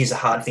 But it is a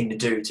hard thing to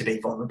do, to be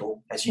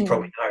vulnerable, as you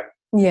probably know.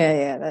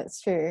 Yeah, that's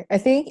true. I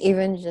think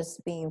even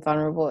just being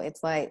vulnerable,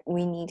 it's like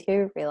we need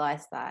to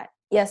realize that,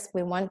 yes,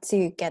 we want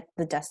to get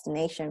the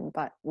destination,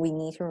 but we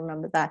need to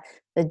remember that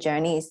the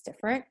journey is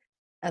different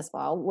as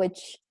well,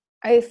 which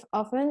I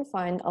often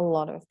find a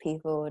lot of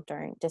people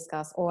don't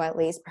discuss, or at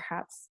least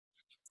perhaps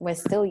we're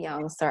still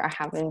young, so I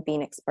haven't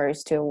been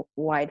exposed to a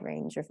wide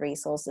range of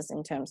resources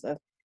in terms of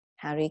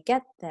how do you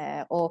get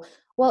there. Or,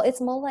 well,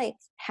 it's more like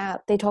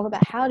how they talk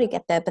about how to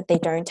get there, but they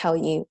don't tell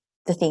you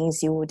the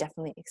things you will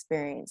definitely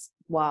experience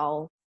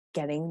while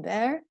getting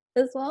there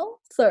as well.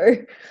 So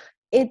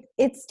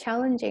it's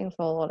challenging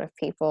for a lot of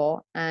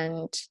people.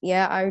 And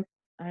yeah,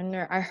 I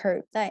know, I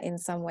hope that in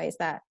some ways,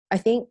 that I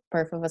think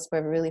both of us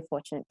were really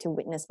fortunate to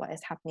witness what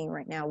is happening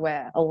right now,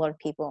 where a lot of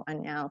people are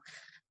now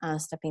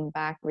stepping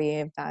back,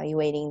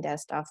 reevaluating their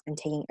stuff and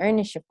taking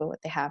ownership of what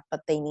they have.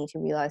 But they need to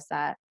realize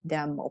that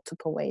there are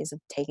multiple ways of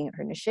taking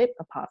ownership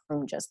apart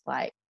from just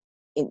like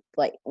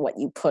what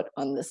you put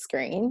on the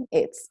screen.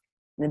 It's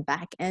the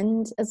back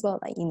end as well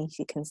that you need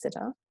to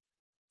consider.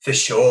 For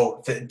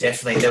sure,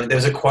 definitely. There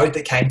was a quote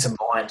that came to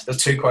mind. There were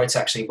two quotes,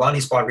 actually. One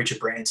is by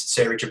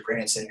Sir Richard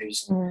Branson,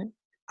 who's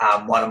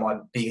one of my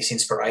biggest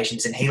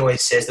inspirations. And he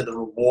always says that the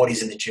reward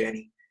is in the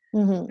journey.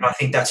 And I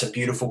think that's a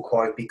beautiful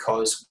quote,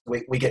 because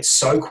we get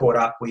so caught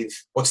up with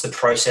what's the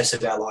process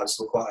of our lives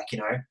look like,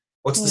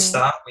 what's the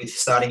start with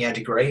starting our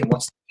degree, and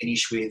what's the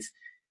finish with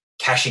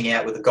cashing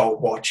out with a gold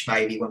watch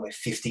maybe when we're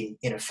 50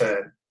 in a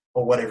firm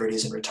or whatever it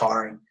is and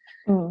retiring.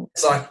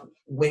 It's like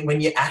when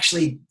you're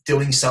actually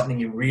doing something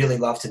you really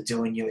love to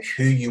do and you're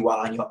who you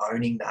are and you're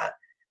owning that,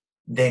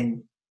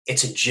 then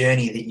it's a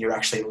journey that you're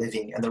actually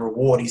living, and the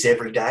reward is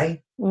every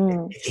day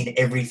in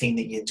everything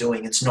that you're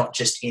doing. It's not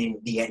just in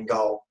the end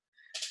goal.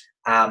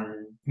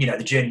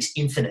 The journey's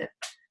infinite.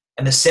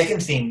 And the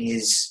second thing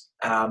is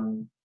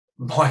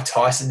Mike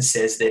Tyson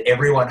says that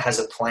everyone has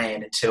a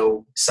plan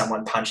until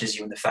someone punches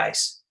you in the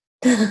face.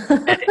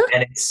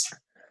 and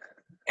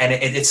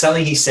it's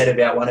something he said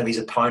about one of his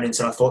opponents,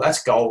 and I thought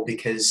that's gold,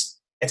 because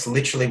it's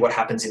literally what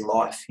happens in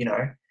life.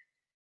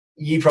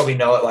 You probably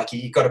know it, like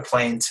you've got a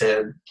plan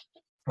to,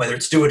 whether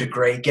it's do a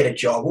degree, get a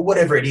job, or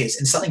whatever it is,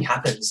 and something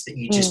happens that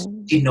you just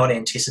did not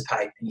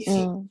anticipate, and you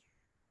think,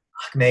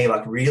 like me,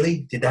 like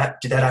really, did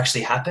that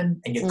actually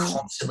happen? And you're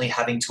constantly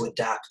having to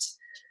adapt.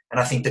 And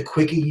I think the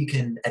quicker you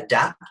can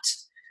adapt,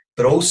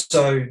 but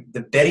also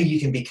the better you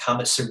can become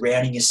at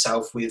surrounding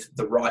yourself with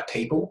the right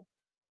people,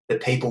 the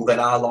people that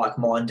are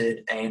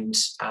like-minded and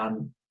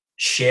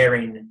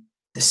sharing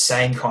the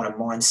same kind of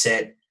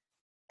mindset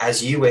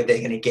as you, where they're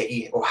going to get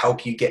you or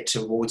help you get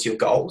towards your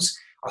goals.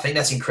 I think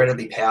that's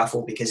incredibly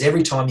powerful, because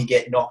every time you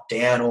get knocked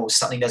down or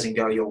something doesn't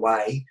go your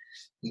way,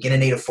 you're going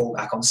to need to fall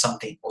back on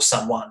something or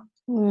someone.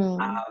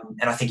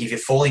 And I think if you're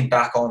falling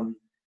back on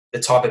the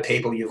type of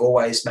people you've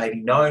always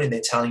maybe known and they're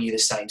telling you the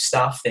same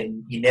stuff,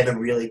 then you're never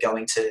really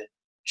going to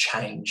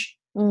change,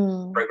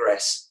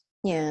 progress.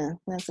 Yeah,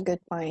 that's a good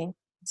point.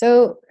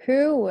 So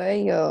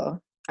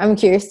I'm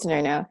curious to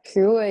know now,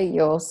 who were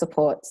your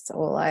supports,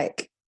 or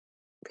like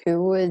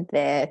who were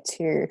there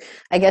to,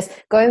 I guess,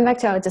 going back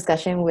to our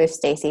discussion with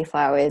Stacey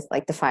Flowers,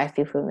 like the 5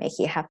 people who make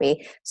you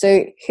happy.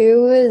 So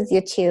who was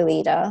your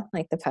cheerleader,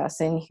 like the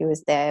person who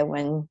was there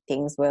when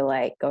things were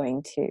like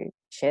going to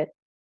shit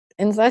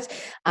and such?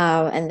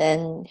 And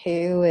then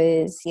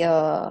who's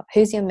your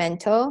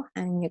mentor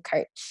and your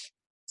coach?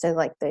 So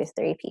like those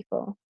 3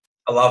 people.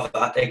 I love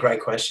that. They're great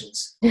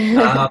questions.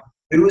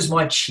 Who was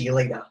my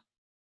cheerleader?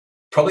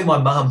 Probably my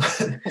mum.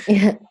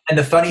 Yeah. And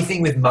the funny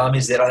thing with mum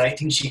is that I don't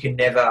think she could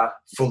never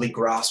fully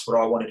grasp what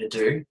I wanted to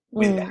do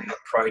with that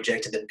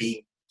project and the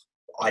big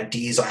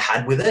ideas I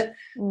had with it.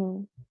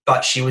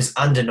 But she was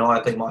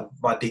undeniably my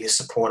biggest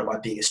supporter, my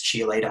biggest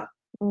cheerleader.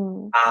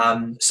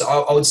 So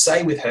I would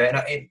say with her, and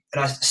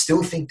I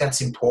still think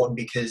that's important,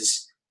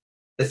 because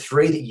the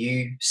 3 that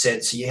you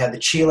said, so you had the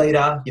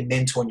cheerleader, your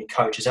mentor, and your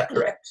coach. Is that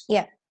correct?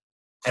 Yeah.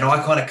 And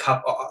I kind of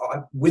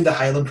with the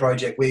Halen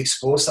Project, we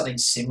explore something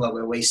similar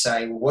where we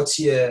say, well, what's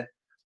your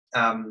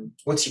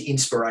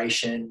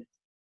inspiration,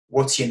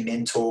 what's your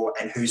mentor,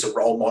 and who's a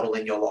role model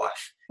in your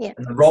life? Yeah.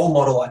 And the role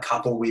model I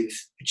couple with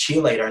a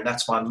cheerleader, and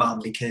that's my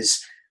mum,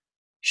 because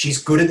she's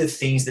good at the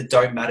things that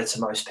don't matter to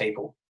most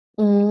people.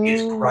 She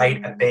is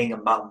great at being a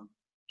mum.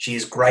 She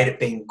is great at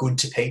being good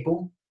to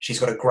people. She's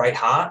got a great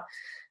heart,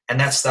 and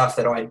that's stuff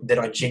that I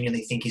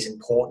genuinely think is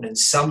important. And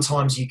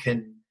sometimes you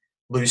can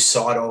lose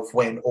sight of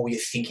when all you're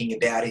thinking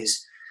about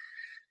is,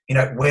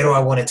 where do I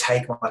want to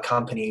take my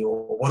company,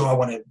 or what do I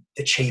want to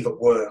achieve at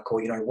work, or,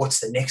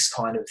 what's the next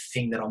kind of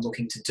thing that I'm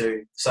looking to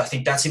do. So I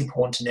think that's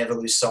important to never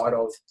lose sight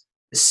of.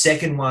 The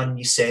second one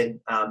you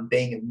said,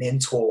 being a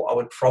mentor, I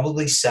would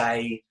probably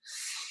say,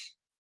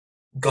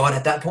 God,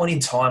 at that point in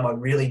time, I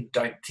really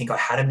don't think I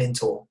had a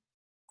mentor.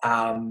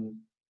 And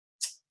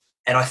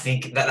I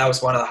think that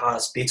was one of the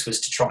hardest bits, was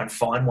to try and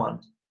find one.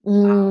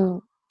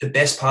 The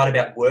best part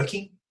about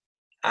working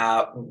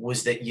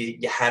was that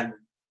you had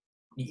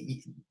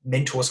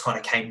mentors kind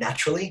of came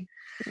naturally.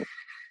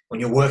 When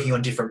you're working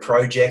on different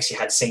projects, you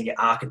had senior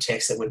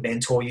architects that would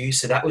mentor you.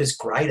 So that was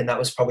great. And that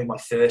was probably my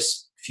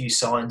first few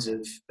signs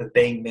of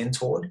being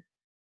mentored.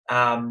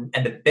 And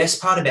the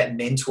best part about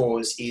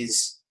mentors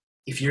is,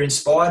 if you're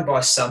inspired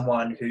by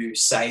someone who,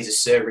 say, is a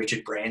Sir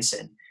Richard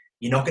Branson,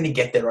 you're not going to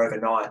get there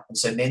overnight. And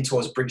so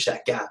mentors bridge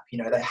that gap.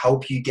 They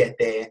help you get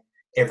there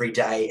every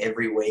day,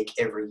 every week,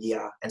 every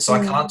year. And so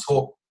I can't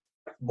talk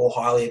more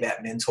highly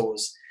about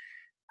mentors.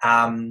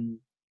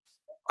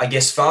 I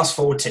guess fast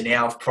forward to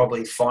now, I've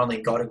probably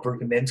finally got a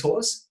group of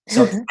mentors.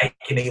 So it's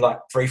taken me like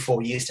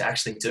 3-4 years to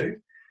actually do.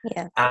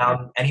 Yeah.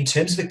 And in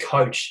terms of a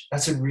coach,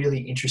 that's a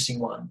really interesting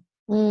one.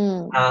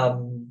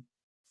 In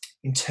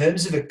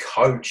terms of a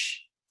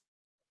coach,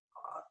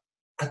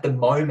 at the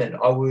moment,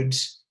 I would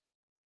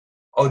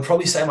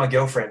probably say my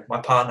girlfriend, my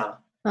partner.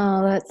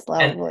 Oh, that's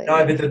lovely.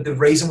 But the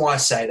reason why I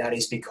say that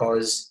is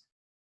because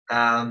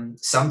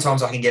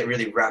sometimes I can get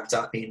really wrapped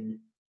up in,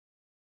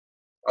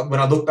 when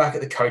I look back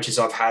at the coaches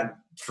I've had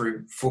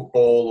through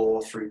football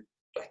or through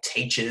like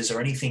teachers or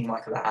anything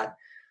like that,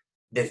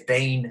 they've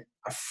been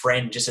a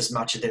friend just as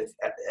much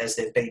as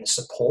they've been a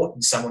support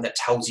and someone that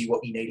tells you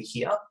what you need to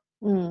hear.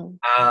 And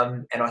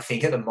I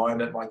think at the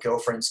moment, my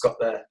girlfriend's got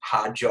the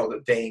hard job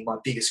of being my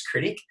biggest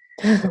critic,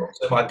 but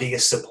also my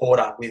biggest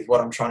supporter with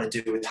what I'm trying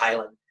to do with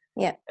Halen.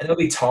 Yeah. And there'll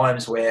be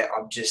times where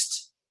I'm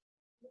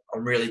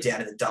really down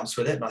in the dumps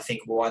with it, and I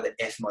think, why the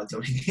F am I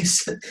doing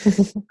this?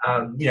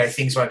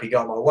 Things won't be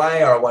going my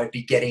way, or I won't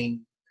be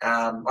getting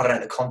I don't know,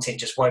 the content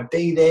just won't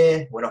be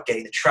there. We're not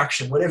getting the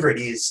traction, whatever it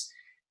is.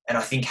 And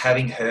I think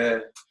having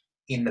her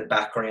in the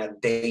background,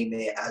 being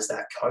there as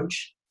that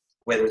coach,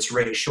 whether it's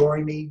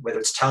reassuring me, whether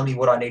it's telling me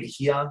what I need to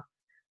hear,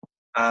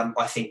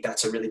 I think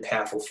that's a really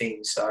powerful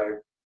thing. So,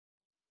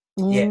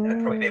 yeah,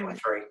 that'd probably be my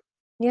 3.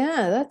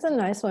 Yeah, that's a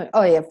nice one.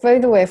 Oh yeah, by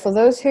the way, for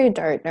those who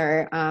don't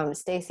know,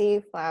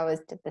 Stacey Flowers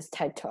did this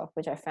TED Talk,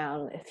 which I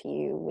found a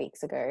few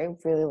weeks ago.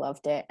 Really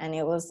loved it. And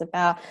it was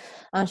about,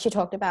 she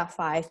talked about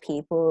 5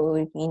 people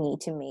you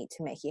need to meet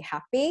to make you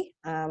happy.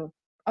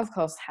 Of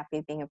course,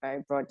 happy being a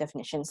very broad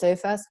definition. So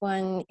first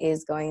one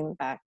is going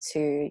back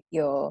to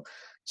your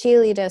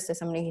cheerleader, so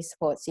somebody who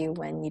supports you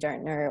when you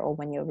don't know or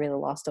when you're really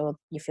lost or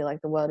you feel like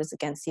the world is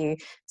against you.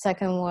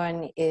 Second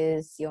one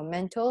is your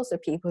mentors, so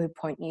people who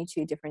point you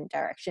to different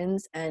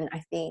directions. And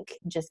I think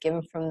just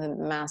given from the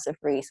massive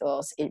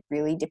resource, it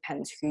really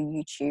depends who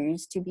you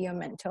choose to be your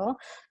mentor.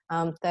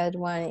 Third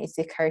one is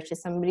the coach,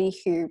 is somebody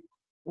who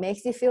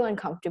makes you feel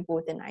uncomfortable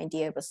with an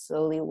idea but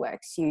slowly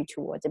works you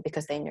towards it,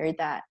 because they know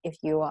that if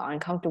you are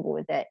uncomfortable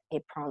with it,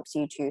 it prompts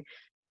you to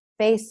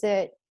face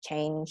it,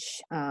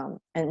 change,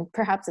 and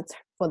perhaps it's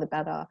for the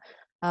better.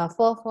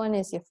 Fourth one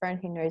is your friend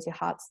who knows your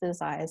heart's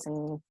desires,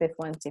 and fifth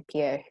one is your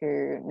peer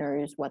who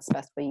knows what's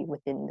best for you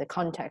within the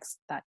context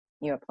that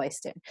you're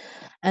placed in.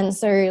 And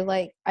so,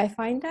 like, I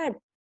find that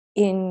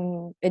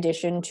in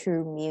addition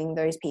to meeting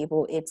those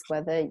people, it's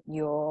whether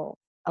you're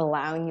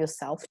allowing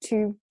yourself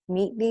to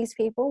meet these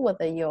people,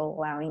 whether you're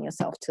allowing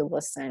yourself to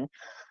listen,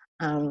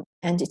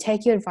 and to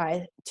take your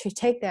advice, to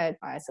take their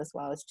advice, as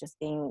well as just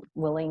being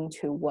willing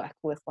to work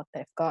with what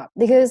they've got.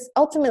 Because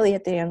ultimately,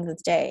 at the end of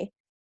the day,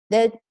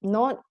 they're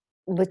not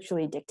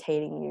literally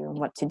dictating you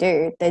what to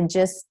do. They're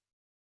just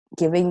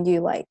giving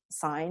you like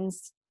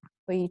signs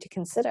for you to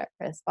consider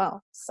as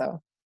well.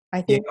 So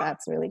I think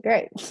that's really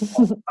great.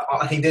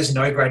 I think there's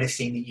no greater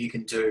thing that you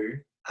can do,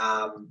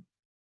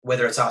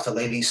 whether it's after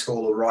leaving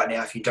school or right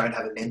now, if you don't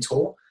have a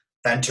mentor,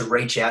 than to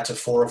reach out to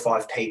 4 or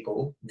 5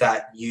 people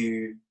that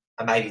you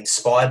are maybe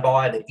inspired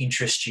by, that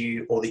interest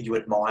you, or that you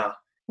admire,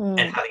 and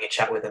having a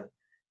chat with them.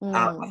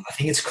 I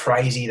think it's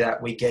crazy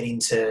that we get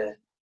into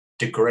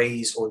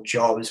degrees or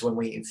jobs when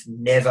we've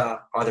never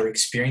either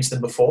experienced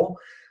them before,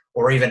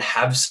 or even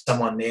have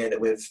someone there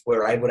that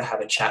we're able to have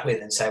a chat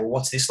with and say, well,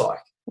 what's this like?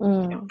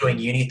 I'm doing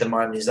uni at the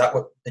moment. Is that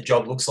what the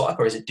job looks like,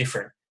 or is it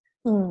different?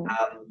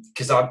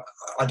 Because I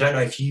don't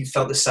know if you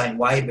felt the same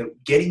way, but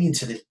getting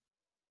into the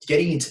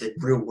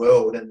real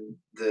world and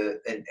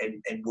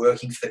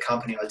working for the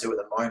company I do at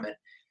the moment,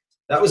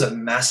 that was a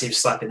massive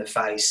slap in the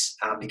face,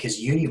 because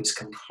uni was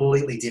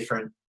completely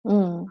different.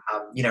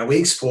 We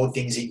explored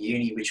things at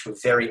uni which were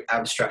very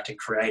abstract and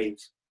creative,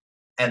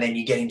 and then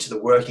you get into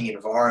the working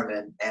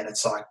environment and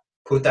it's like,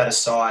 put that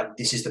aside.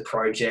 This is the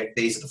project.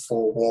 These are the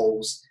 4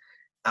 walls.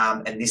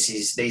 And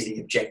these are the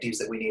objectives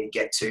that we need to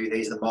get to.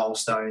 These are the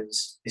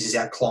milestones. This is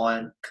our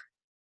client.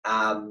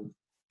 I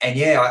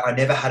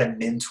never had a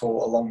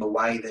mentor along the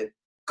way that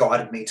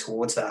guided me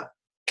towards that.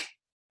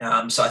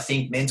 So I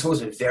think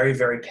mentors are very,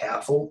 very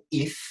powerful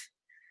if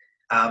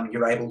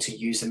you're able to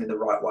use them in the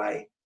right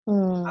way.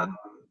 I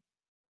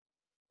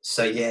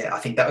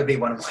think that would be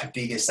one of my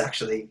biggest,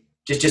 actually,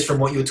 just from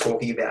what you were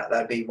talking about,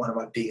 that'd be one of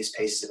my biggest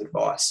pieces of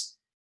advice.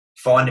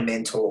 Find a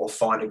mentor or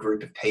find a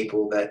group of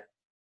people that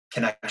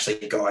can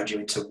actually guide you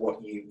into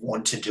what you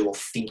want to do or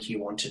think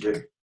you want to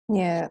do.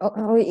 Yeah,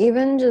 or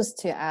even just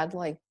to add,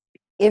 like,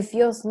 if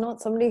you're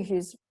not somebody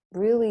who's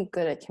really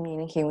good at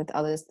communicating with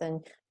others,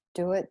 then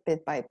do it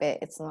bit by bit.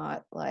 It's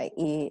not like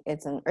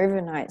it's an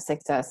overnight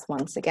success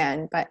once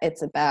again, but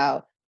it's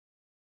about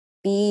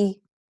be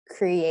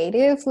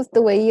creative with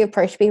the way you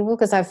approach people,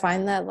 because I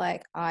find that,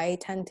 like, I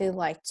tend to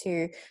like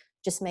to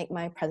just make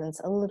my presence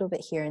a little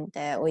bit here and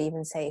there, or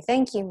even say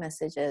thank you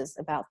messages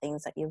about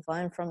things that you've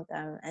learned from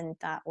them, and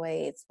that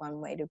way it's one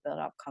way to build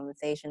up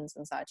conversations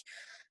and such.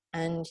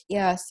 And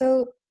yeah,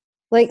 so,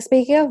 like,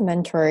 speaking of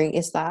mentoring,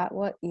 is that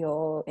what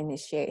your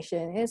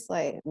initiation is?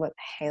 Like, what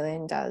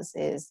Halen does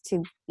is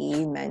to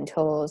be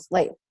mentors,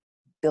 like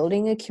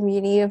building a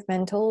community of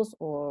mentors,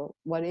 or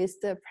what is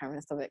the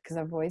premise of it? Because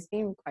I've always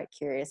been quite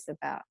curious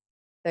about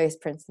those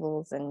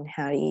principles and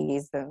how do you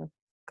use them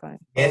going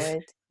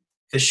forward.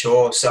 For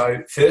sure. So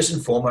first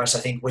and foremost, I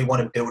think we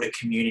want to build a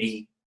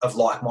community of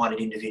like-minded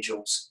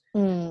individuals.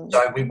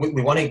 So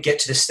we want to get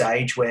to the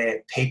stage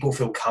where people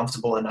feel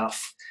comfortable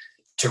enough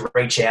to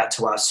reach out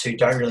to us who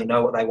don't really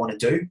know what they want to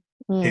do,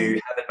 who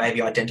haven't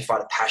maybe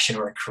identified a passion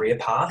or a career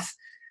path.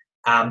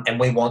 And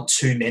we want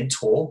to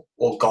mentor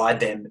or guide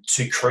them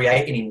to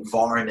create an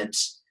environment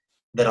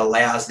that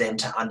allows them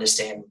to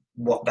understand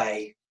what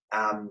they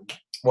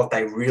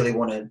really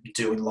want to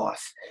do in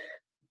life.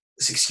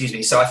 Excuse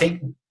me. So I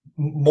think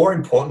more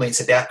importantly,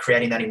 it's about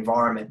creating that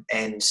environment.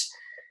 And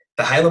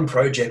the Halen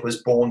Project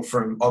was born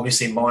from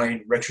obviously my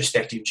own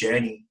retrospective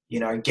journey,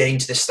 getting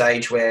to the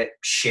stage where,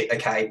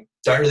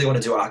 don't really want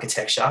to do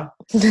architecture,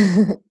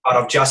 but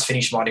I've just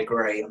finished my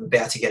degree. I'm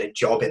about to get a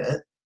job in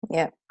it.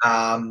 Yeah.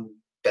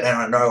 But then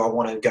I know I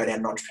want to go down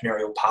an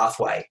entrepreneurial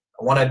pathway.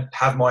 I want to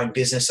have my own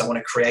business. I want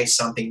to create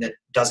something that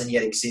doesn't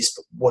yet exist.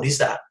 But what is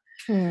that?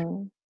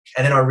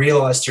 And then I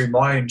realized through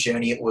my own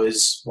journey, it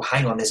was, well,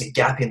 hang on,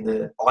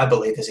 I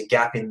believe there's a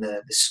gap in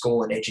the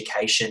school and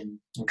education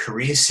and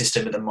career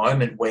system at the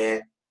moment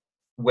where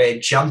we're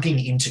jumping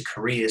into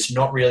careers,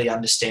 not really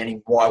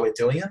understanding why we're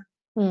doing it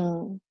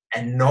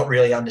and not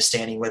really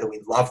understanding whether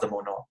we love them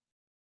or not.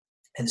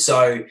 And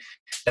so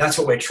that's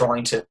what we're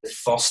trying to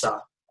foster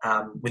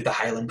with the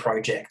Halen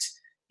Project,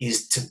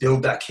 is to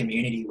build that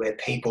community where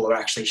people are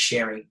actually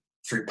sharing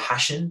through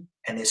passion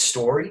and their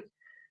story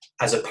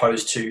as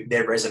opposed to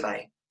their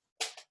resume.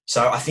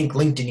 So I think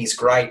LinkedIn is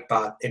great,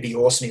 but it'd be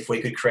awesome if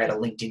we could create a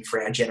LinkedIn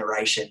for our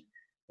generation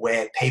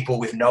where people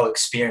with no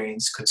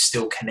experience could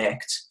still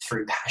connect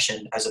through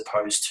passion as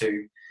opposed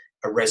to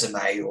a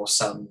resume or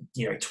some,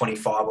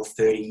 25 or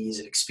 30 years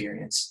of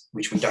experience,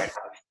 which we don't have.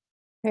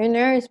 Who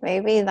knows?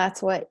 Maybe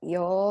that's what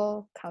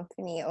your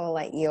company or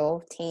like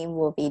your team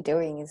will be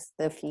doing, is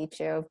the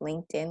future of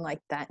LinkedIn, like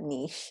that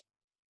niche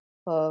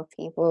for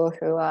people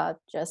who are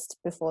just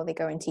before they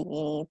go into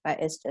uni, but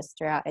it's just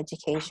throughout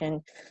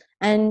education.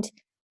 And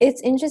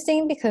it's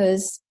interesting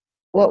because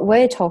what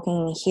we're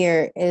talking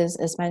here is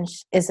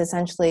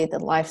essentially the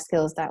life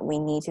skills that we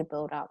need to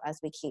build up as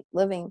we keep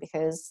living,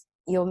 because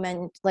you're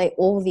meant, like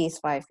all these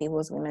 5 people,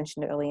 as we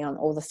mentioned early on,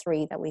 all the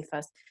 3 that we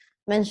first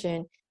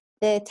mentioned,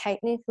 they're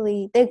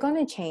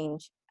going to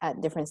change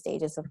at different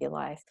stages of your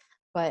life,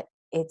 but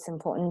it's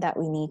important that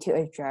we need to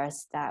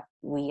address that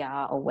we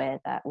are aware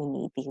that we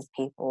need these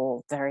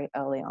people very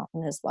early on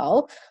as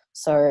well.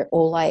 So,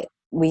 or like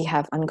we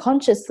have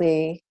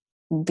unconsciously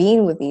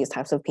been with these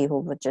types of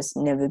people, but just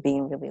never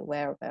being really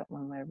aware of it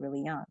when we're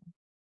really young.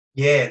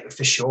 Yeah,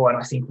 for sure. And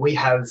I think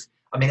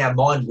our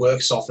mind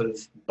works off of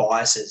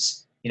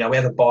biases. We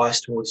have a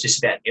bias towards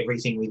just about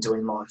everything we do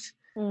in life.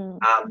 And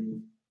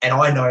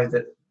I know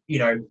that,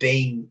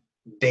 being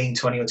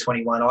 20 or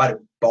 21, I had a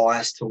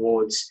bias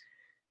towards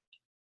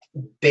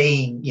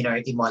being,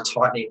 in my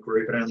tight-knit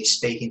group and only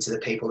speaking to the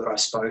people that I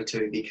spoke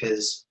to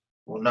because,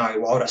 well, no,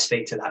 why would I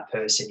speak to that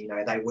person?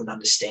 They wouldn't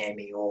understand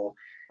me, or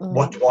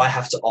what do I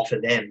have to offer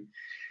them?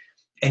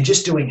 And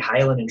just doing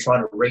Halen and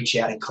trying to reach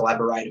out and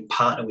collaborate and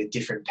partner with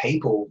different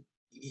people,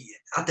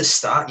 at the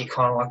start, you're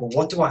kind of like, well,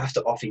 what do I have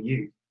to offer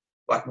you?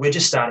 Like, we're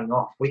just starting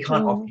off. We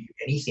can't offer you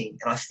anything.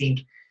 And I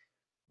think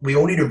we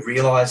all need to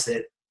realize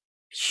that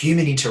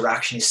human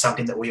interaction is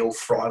something that we all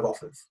thrive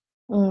off of.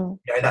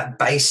 That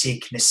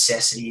basic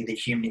necessity that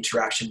human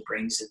interaction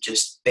brings, of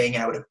just being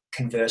able to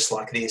converse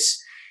like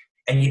this.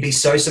 And you'd be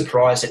so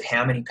surprised at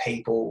how many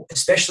people,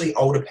 especially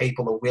older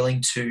people, are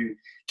willing to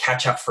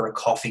catch up for a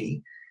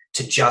coffee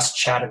to just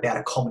chat about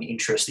a common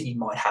interest that you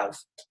might have.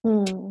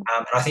 And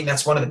I think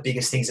that's one of the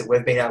biggest things that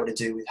we've been able to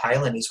do with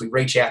Halen, is we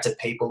reach out to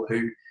people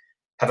who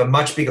have a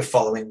much bigger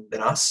following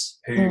than us,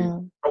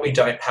 who probably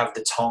don't have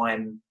the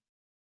time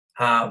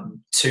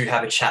to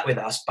have a chat with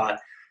us, but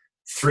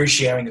through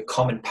sharing a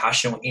common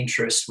passion or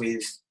interest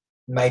with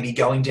maybe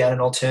going down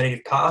an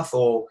alternative path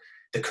or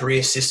the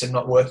career system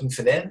not working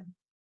for them,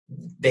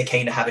 they're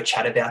keen to have a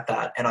chat about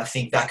that. And I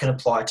think that can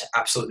apply to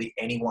absolutely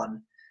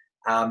anyone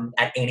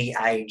at any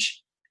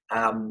age.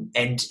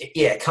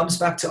 It comes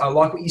back to, I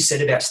like what you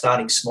said about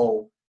starting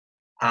small.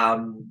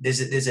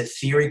 There's a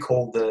theory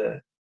called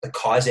the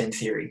Kaizen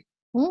theory,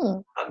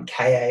 Kaizen,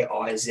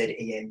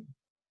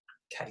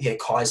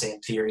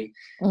 Kaizen theory.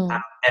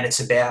 And it's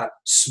about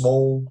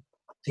small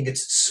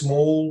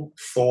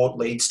thought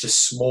leads to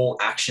small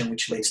action,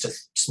 which leads to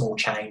small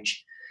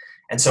change.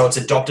 And so it's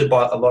adopted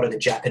by a lot of the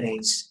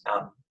Japanese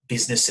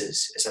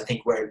businesses, as I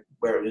think where it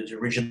was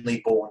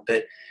originally born.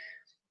 But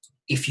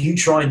if you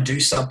try and do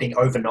something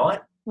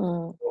overnight,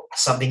 or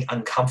something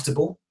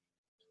uncomfortable,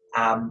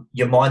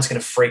 your mind's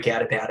going to freak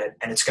out about it,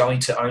 and it's going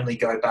to only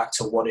go back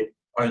to what it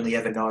only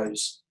ever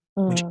knows,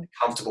 which is a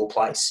comfortable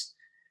place.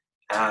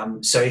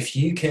 So if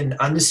you can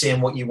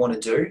understand what you want to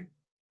do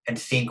and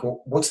think,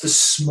 well, what's the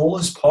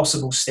smallest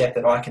possible step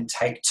that I can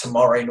take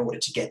tomorrow in order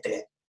to get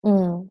there?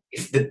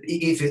 If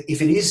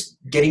it is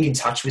getting in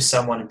touch with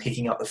someone and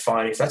picking up the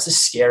phone, if that's the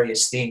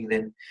scariest thing,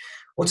 then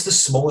what's the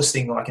smallest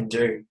thing I can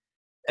do?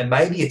 And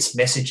maybe it's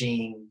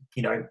messaging,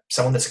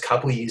 someone that's a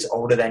couple of years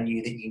older than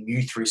you that you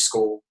knew through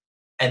school,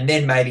 and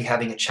then maybe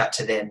having a chat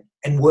to them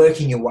and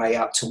working your way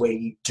up to where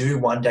you do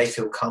one day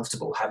feel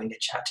comfortable having a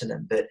chat to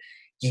them. But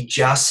you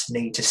just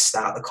need to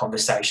start the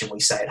conversation. We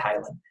say at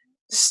Halen,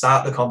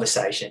 start the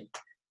conversation.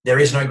 There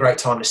is no great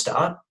time to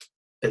start,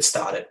 but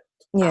start it.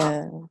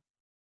 Yeah.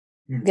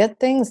 Get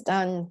things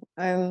done.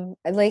 I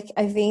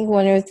think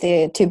one of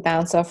to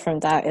bounce off from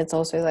that, it's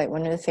also like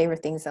one of the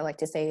favorite things I like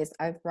to say is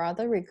I'd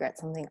rather regret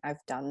something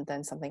I've done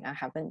than something I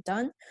haven't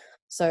done.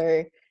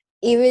 So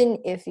even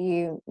if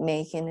you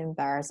make an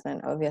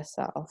embarrassment of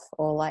yourself,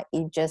 or like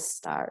you just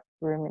start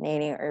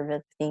ruminating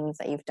over things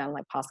that you've done,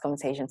 like past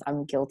conversations,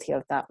 I'm guilty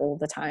of that all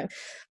the time.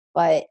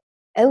 But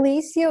at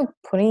least you're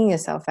putting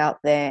yourself out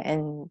there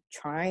and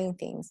trying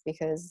things,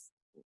 because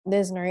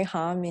there's no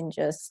harm in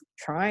just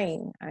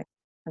trying.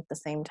 at the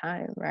same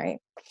time, right?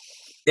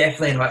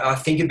 Definitely. And I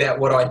think about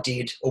what I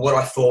did or what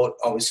I thought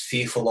I was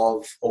fearful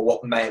of or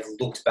what may have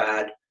looked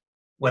bad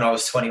when I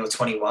was 20 or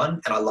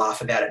 21, and I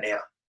laugh about it now.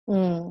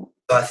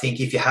 So I think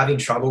if you're having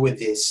trouble with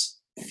this,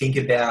 think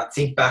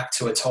back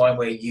to a time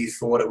where you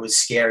thought it was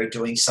scary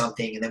doing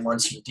something, and then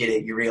once you did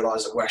it, you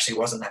realize it actually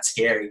wasn't that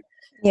scary.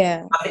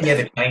 Yeah. Nothing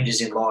ever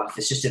changes in life.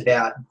 It's just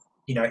about,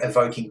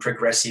 evoking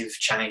progressive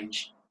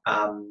change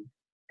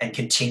and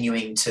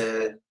continuing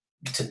to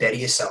better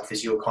yourself,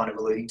 as you were kind of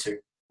alluding to.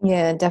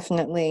 Yeah,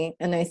 definitely.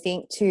 And I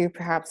think to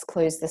perhaps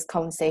close this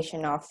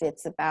conversation off,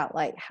 it's about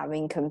like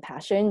having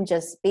compassion.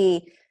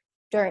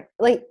 Don't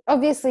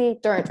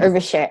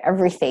overshare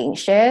everything.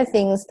 Share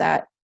things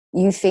that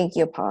you think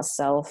your past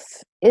self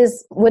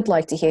would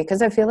like to hear,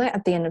 because I feel like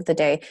at the end of the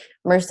day,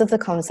 most of the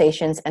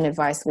conversations and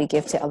advice we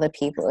give to other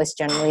people is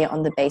generally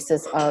on the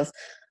basis of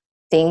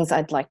things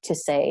I'd like to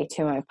say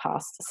to my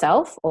past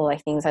self, or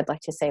like things I'd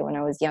like to say when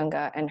I was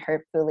younger, and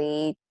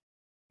hopefully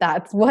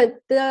that's what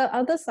the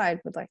other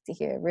side would like to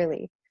hear,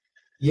 really.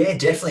 Yeah,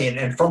 definitely.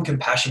 And from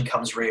compassion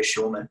comes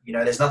reassurance.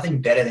 There's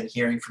nothing better than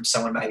hearing from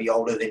someone maybe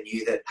older than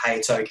you that, hey,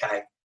 it's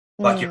okay,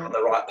 like you're on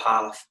the right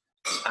path.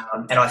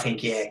 And I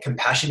think,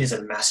 compassion is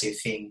a massive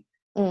thing.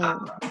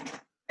 And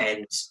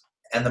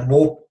the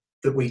more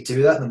that we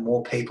do that, the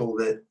more people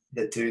that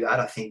do that,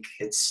 I think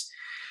it's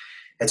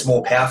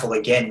more powerful,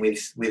 again,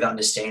 with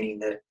understanding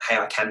that, hey,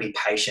 I can be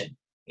patient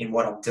in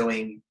what I'm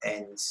doing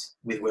and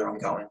with where I'm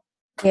going.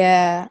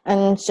 Yeah,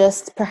 and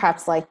just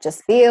perhaps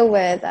just be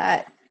aware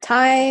that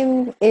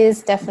time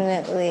is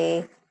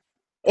definitely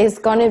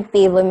going to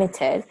be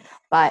limited,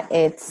 but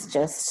it's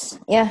just,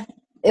 it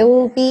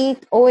will be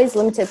always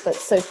limited, but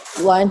so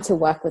learn to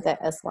work with it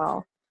as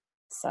well.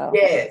 So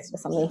it's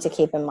just something to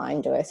keep in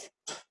mind with.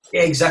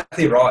 Yeah,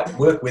 exactly right.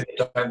 Work with it,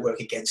 don't work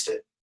against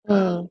it.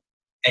 And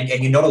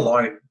you're not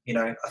alone.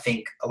 I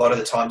think a lot of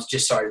the times,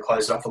 just sorry to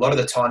close it off, a lot of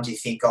the times you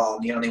think, oh,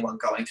 I'm the only one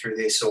going through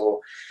this, or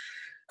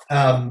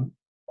I'm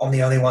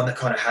the only one that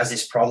kind of has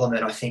this problem.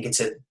 And I think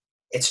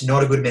it's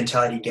not a good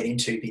mentality to get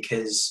into,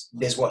 because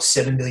there's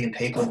 7 billion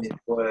people in this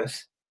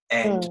earth,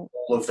 and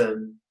all of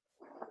them,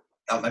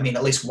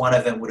 at least one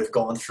of them would have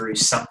gone through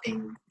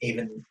something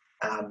even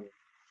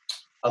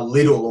a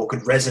little, or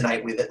could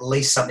resonate with at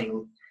least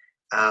something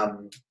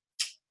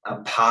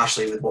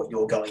partially with what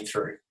you're going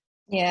through.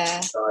 Yeah.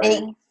 So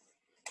I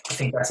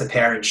think that's the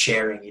power in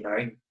sharing,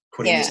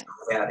 putting yourself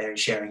out there and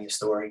sharing your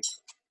story.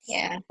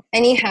 Yeah.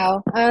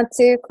 Anyhow,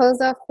 to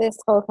close off this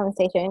whole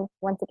conversation,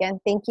 once again,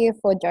 thank you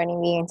for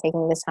joining me and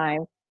taking the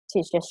time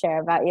to just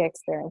share about your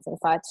experience and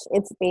such.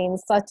 It's been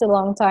such a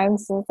long time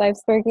since I've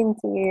spoken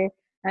to you,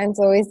 and it's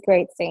always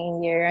great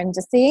seeing you and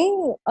just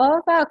seeing all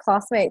of our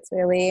classmates,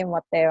 really, and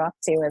what they're up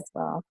to as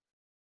well.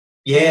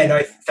 Yeah,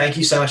 no, thank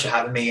you so much for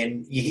having me.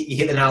 And you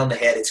hit the nail on the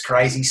head. It's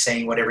crazy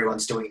seeing what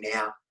everyone's doing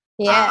now.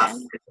 Yeah.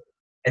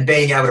 And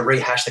being able to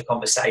rehash the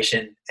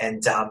conversation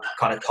and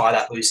kind of tie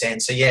that loose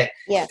end. So,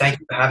 thank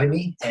you for having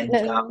me. And,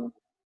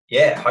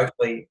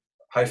 hopefully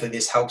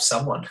this helps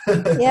someone.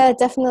 Yeah,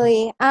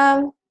 definitely.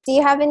 Do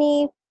you have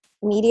any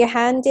media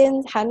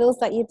handles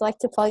that you'd like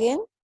to plug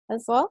in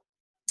as well?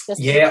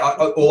 Just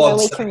where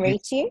we can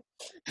reach you.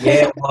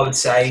 Yeah, all I would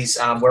say is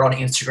we're on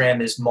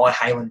Instagram as My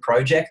Halen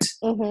Project.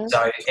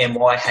 So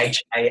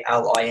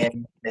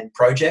MYHALIN then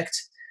Project.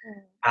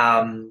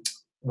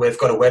 We've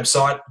got a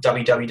website,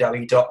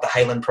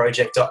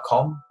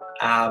 www.thehalenproject.com.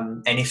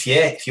 And if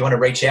you want to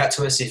reach out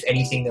to us, if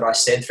anything that I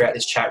said throughout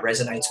this chat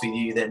resonates with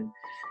you, then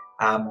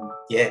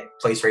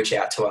please reach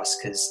out to us,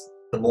 because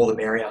the more the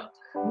merrier.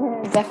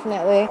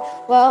 Definitely.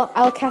 Well,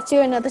 I'll catch you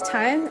another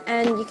time,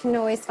 and you can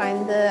always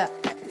find the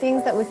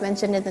things that we've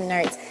mentioned in the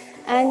notes.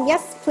 And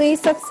yes,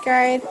 please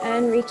subscribe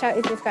and reach out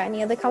if you've got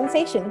any other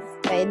conversations.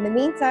 But in the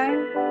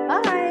meantime,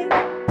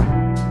 bye.